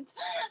trying to hint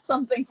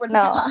something for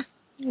that.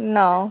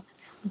 No.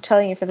 I'm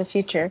telling you for the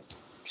future.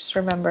 Just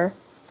remember.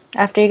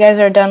 After you guys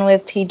are done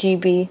with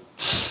TGB.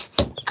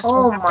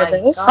 Oh my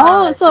god.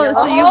 Oh, so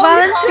you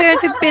volunteer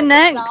to be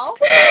next?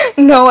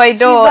 No, I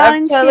don't.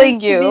 I'm telling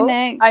you.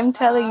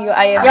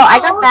 I am. Yo, I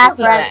got math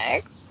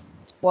friends.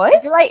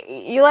 What?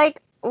 You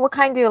like what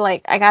kind do you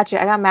like? I got you.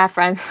 I got math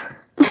friends.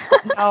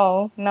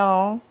 No.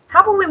 How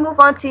about we move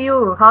on to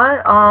you,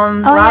 huh?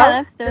 Yeah,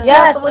 let's do it.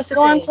 Yes, let's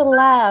go on to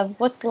lab.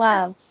 What's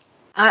lab?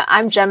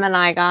 I'm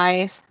Gemini,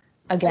 guys.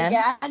 Again,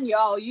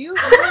 yo, you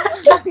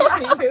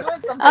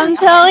I'm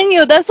telling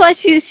you, that's why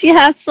she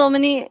has so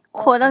many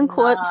quote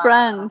unquote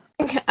friends.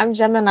 I'm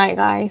Gemini,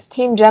 guys.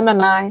 Team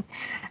Gemini.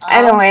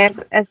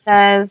 Anyways, it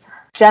says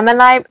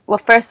Gemini. Well,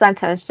 first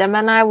sentence.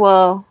 Gemini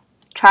will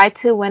try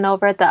to win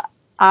over the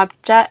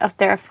object of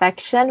their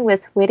affection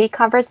with witty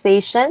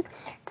conversation,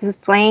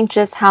 displaying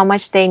just how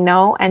much they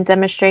know and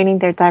demonstrating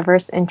their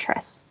diverse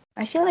interests.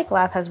 I feel like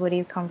lab has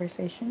witty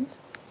conversations.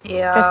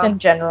 Yeah. Just in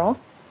general.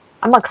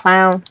 I'm a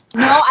clown.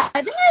 No,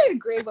 I think I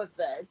agree with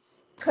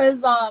this.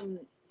 Cause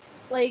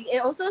like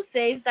it also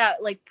says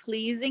that like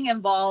pleasing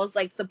involves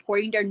like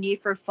supporting their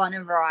need for fun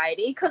and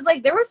variety. Cause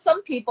like there were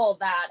some people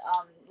that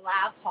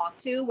Lav talked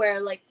to where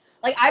like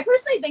I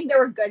personally think they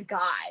were good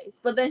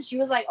guys, but then she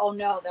was like, oh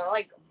no, they're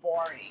like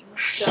boring.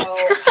 So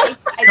I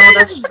think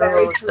that's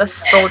true.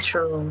 That's so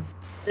true.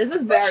 This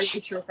is very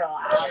true for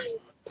Lab.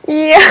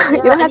 Yeah,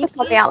 you don't have to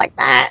call me out like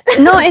that.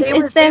 No,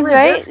 it says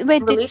right.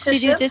 Wait,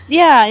 did you just?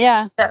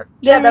 Yeah.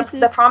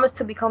 That promise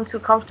to become too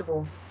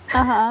comfortable.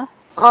 Oh,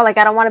 like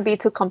I don't want to be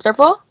too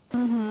comfortable.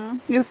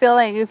 You feel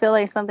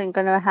like something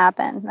gonna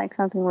happen, like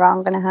something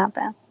wrong gonna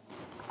happen.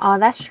 Oh,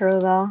 that's true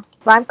though.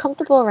 But I'm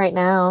comfortable right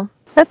now.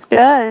 That's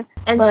good.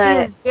 And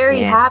she is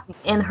very happy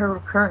in her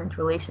current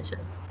relationship.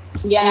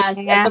 Yes,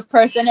 if the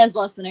person is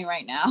listening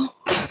right now.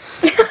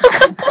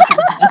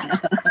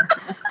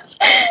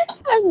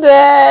 I'm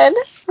dead.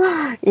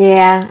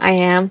 Yeah, I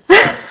am.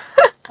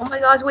 Oh my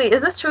gosh, wait,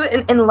 is this true?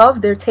 In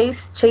love, their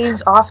tastes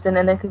change often,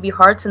 and it can be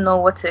hard to know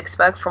what to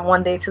expect from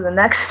one day to the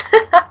next.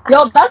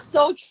 Yo, that's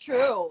so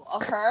true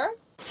of her.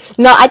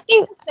 No, I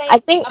think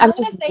I'm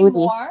just moody.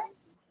 More,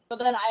 but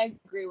then I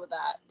agree with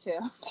that too.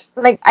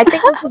 Like I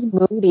think I'm just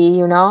moody,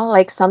 you know.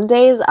 Like some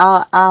days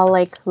I'll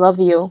like love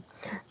you,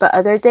 but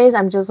other days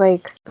I'm just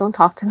like don't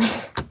talk to me.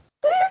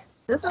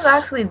 This is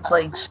actually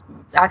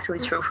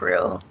true for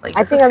real. Like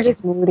I think I'm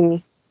just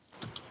moody.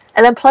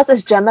 And then plus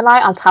it's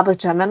Gemini on top of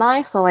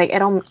Gemini, so like it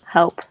don't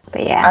help.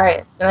 But yeah. All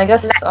right, and I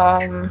guess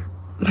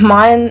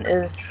mine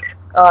is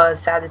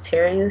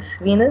Sagittarius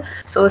Venus.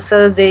 So it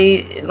says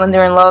when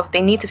they're in love,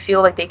 they need to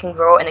feel like they can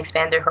grow and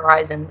expand their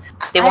horizons.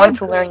 They want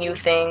to learn new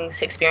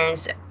things,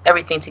 experience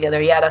everything together.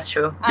 Yeah, that's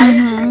true. I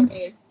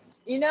agree.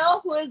 You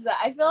know who is that?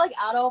 I feel like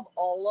out of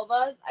all of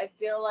us, I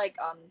feel like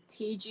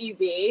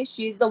TGB.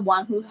 She's the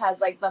one who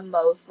has like the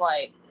most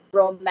like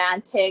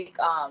romantic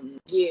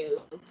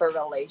view for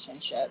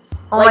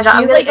relationships. Oh my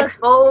god, I'm like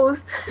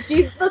exposed.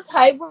 She's the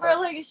type where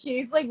like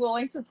she's like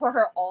willing to put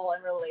her all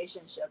in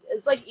relationship.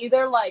 It's like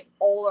either like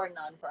all or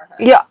none for her.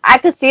 Yeah, I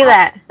could see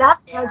that.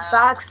 That's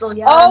facts. So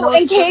yeah. Oh,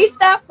 in case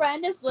that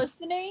friend is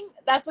listening,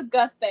 that's a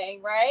good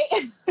thing, right?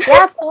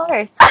 Yeah, of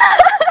course.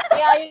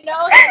 Yeah, you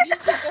know, like, you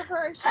should give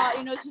her a shot.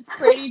 You know, she's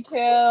pretty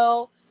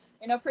chill.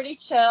 Pretty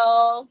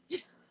chill.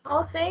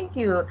 Oh, thank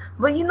you.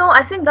 But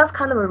I think that's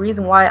kind of a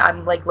reason why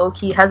I'm like low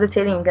key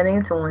hesitating and getting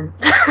into one.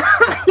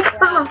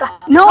 Because of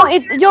that. No,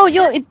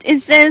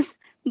 it says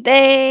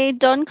they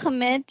don't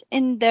commit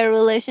in their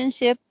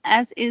relationship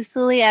as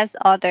easily as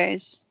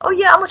others. Oh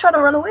yeah, I'm gonna try to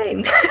run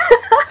away.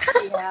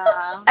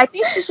 Yeah. I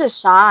think she's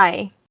just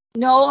shy.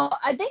 No,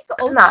 I think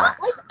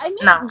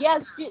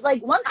yes, she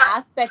like one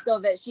aspect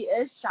of it she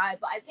is shy,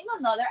 but I think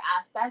another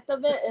aspect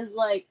of it is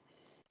like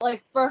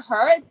for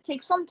her it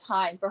takes some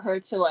time for her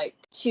to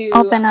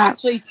open up.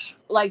 Actually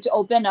to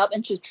open up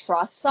and to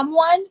trust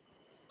someone.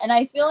 And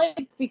I feel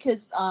like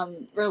because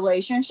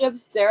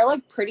relationships, they're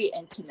like pretty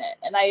intimate,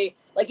 and I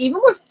like even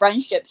with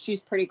friendships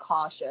she's pretty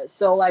cautious,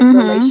 so like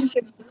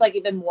relationships is like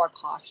even more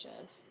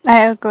cautious.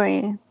 I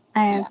agree.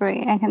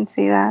 I can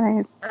see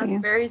that. That's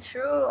very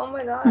true. Oh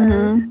my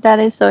god. That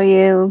is so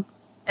you.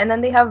 And then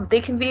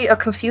they can be a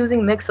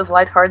confusing mix of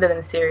lighthearted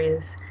and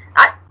serious.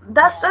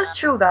 That's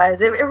true,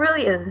 guys. It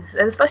really is,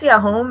 and especially at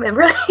home. It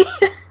really.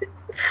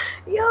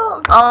 Yo.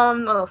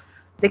 What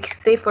else? They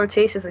stay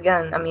flirtatious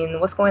again. I mean,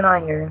 what's going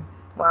on here?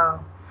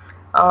 Wow.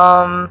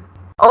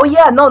 Oh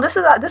yeah. No,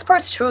 this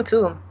part's true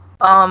too.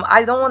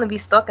 I don't want to be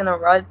stuck in a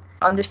rut.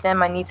 Understand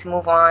my need to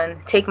move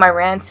on. Take my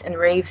rants and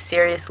raves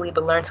seriously,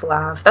 but learn to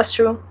laugh. That's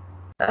true.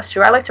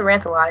 I like to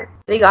rant a lot.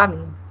 They got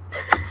me.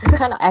 It's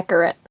kind of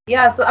accurate.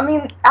 Yeah, so I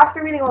mean,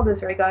 after reading all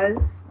this, right,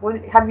 guys,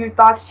 have your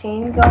thoughts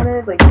changed on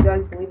it? Like, you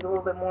guys believe it a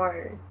little bit more,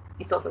 or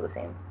you still feel the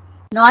same?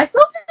 No, I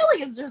still feel like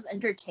it's just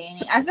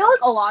entertaining. I feel like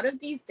a lot of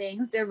these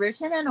things, they're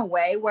written in a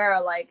way where,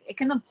 like, it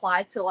can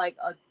apply to, like,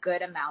 a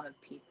good amount of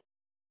people.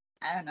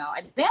 I don't know.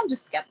 I think I'm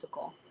just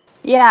skeptical.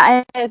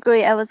 Yeah, I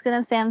agree. I was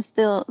gonna say I'm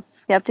still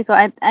skeptical.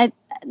 I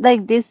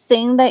like this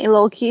thing that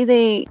low-key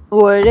they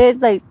worded,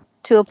 like,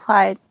 to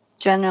apply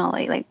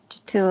generally, like,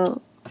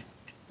 to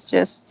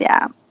just,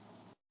 yeah.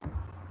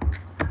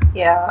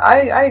 Yeah,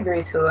 I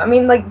agree too. I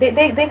mean, like, they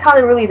kind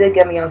of really did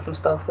get me on some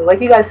stuff. But like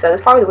you guys said,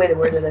 it's probably the way they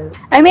worded it.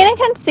 I mean, I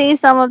can see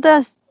some of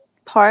the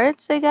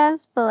parts, I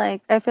guess, but,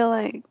 like, I feel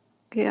like,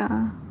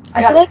 yeah.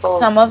 I feel like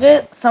some of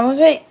it,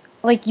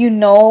 like,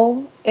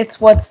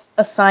 it's what's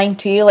assigned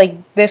to you. Like,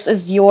 this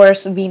is your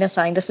Venus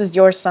sign, this is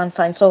your sun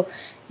sign. So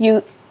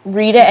you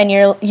read it and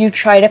you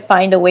try to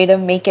find a way to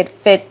make it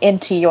fit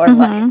into your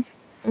life.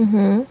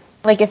 Mm-hmm.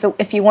 Like,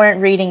 if you weren't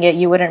reading it,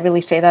 you wouldn't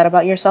really say that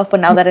about yourself. But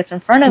now that it's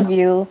in front of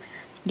you,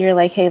 you're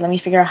like, hey, let me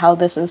figure out how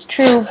this is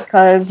true,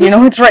 because,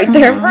 it's right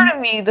there in front of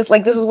me. This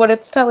is what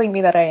it's telling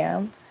me that I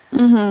am.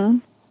 Mm-hmm.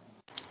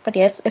 But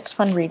yeah, it's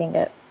fun reading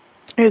it.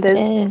 It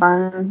is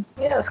fun.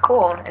 Yeah, it's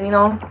cool.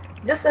 And,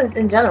 just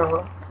in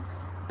general,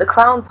 the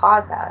Clown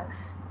Podcast,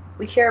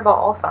 we care about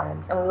all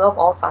signs, and we love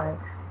all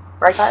signs.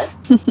 Right, guys?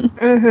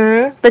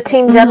 Mm-hmm. But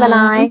Team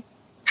Gemini.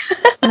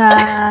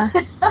 Nah.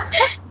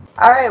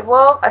 All right,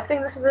 well, I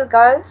think this is it,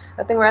 guys.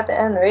 I think we're at the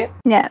end, right?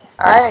 Yes.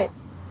 All right.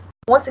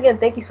 Once again,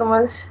 thank you so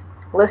much,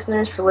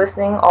 listeners, for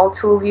listening. All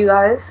 2 of you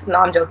guys. No,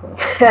 I'm joking.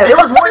 It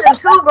was more than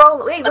 2,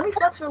 bro. Wait, let me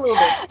flex for a little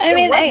bit. I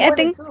mean, I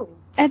think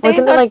I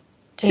got like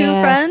 2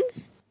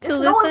 friends to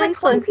listen,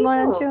 so it's more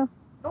than 2.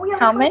 No,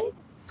 How many?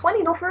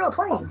 20, no, for real,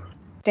 20.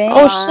 Dang.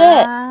 Oh,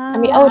 shit. I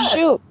mean, oh,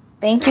 shoot.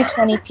 Thank you,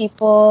 20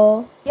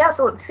 people. Yeah,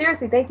 so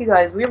seriously, thank you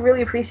guys. We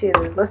really appreciate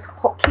it. Let's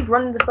keep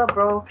running this up,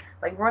 bro.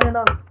 Like, running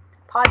up.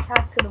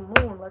 Podcast to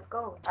the moon. Let's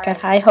go. Got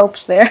high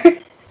hopes there.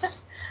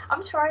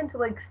 I'm trying to,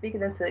 like, speak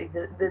it into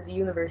the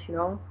universe, you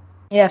know?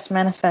 Yes,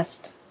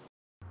 manifest.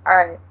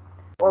 Alright.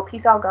 Well,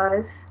 peace out,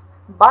 guys.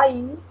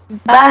 Bye. Bye.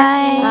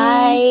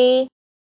 Bye.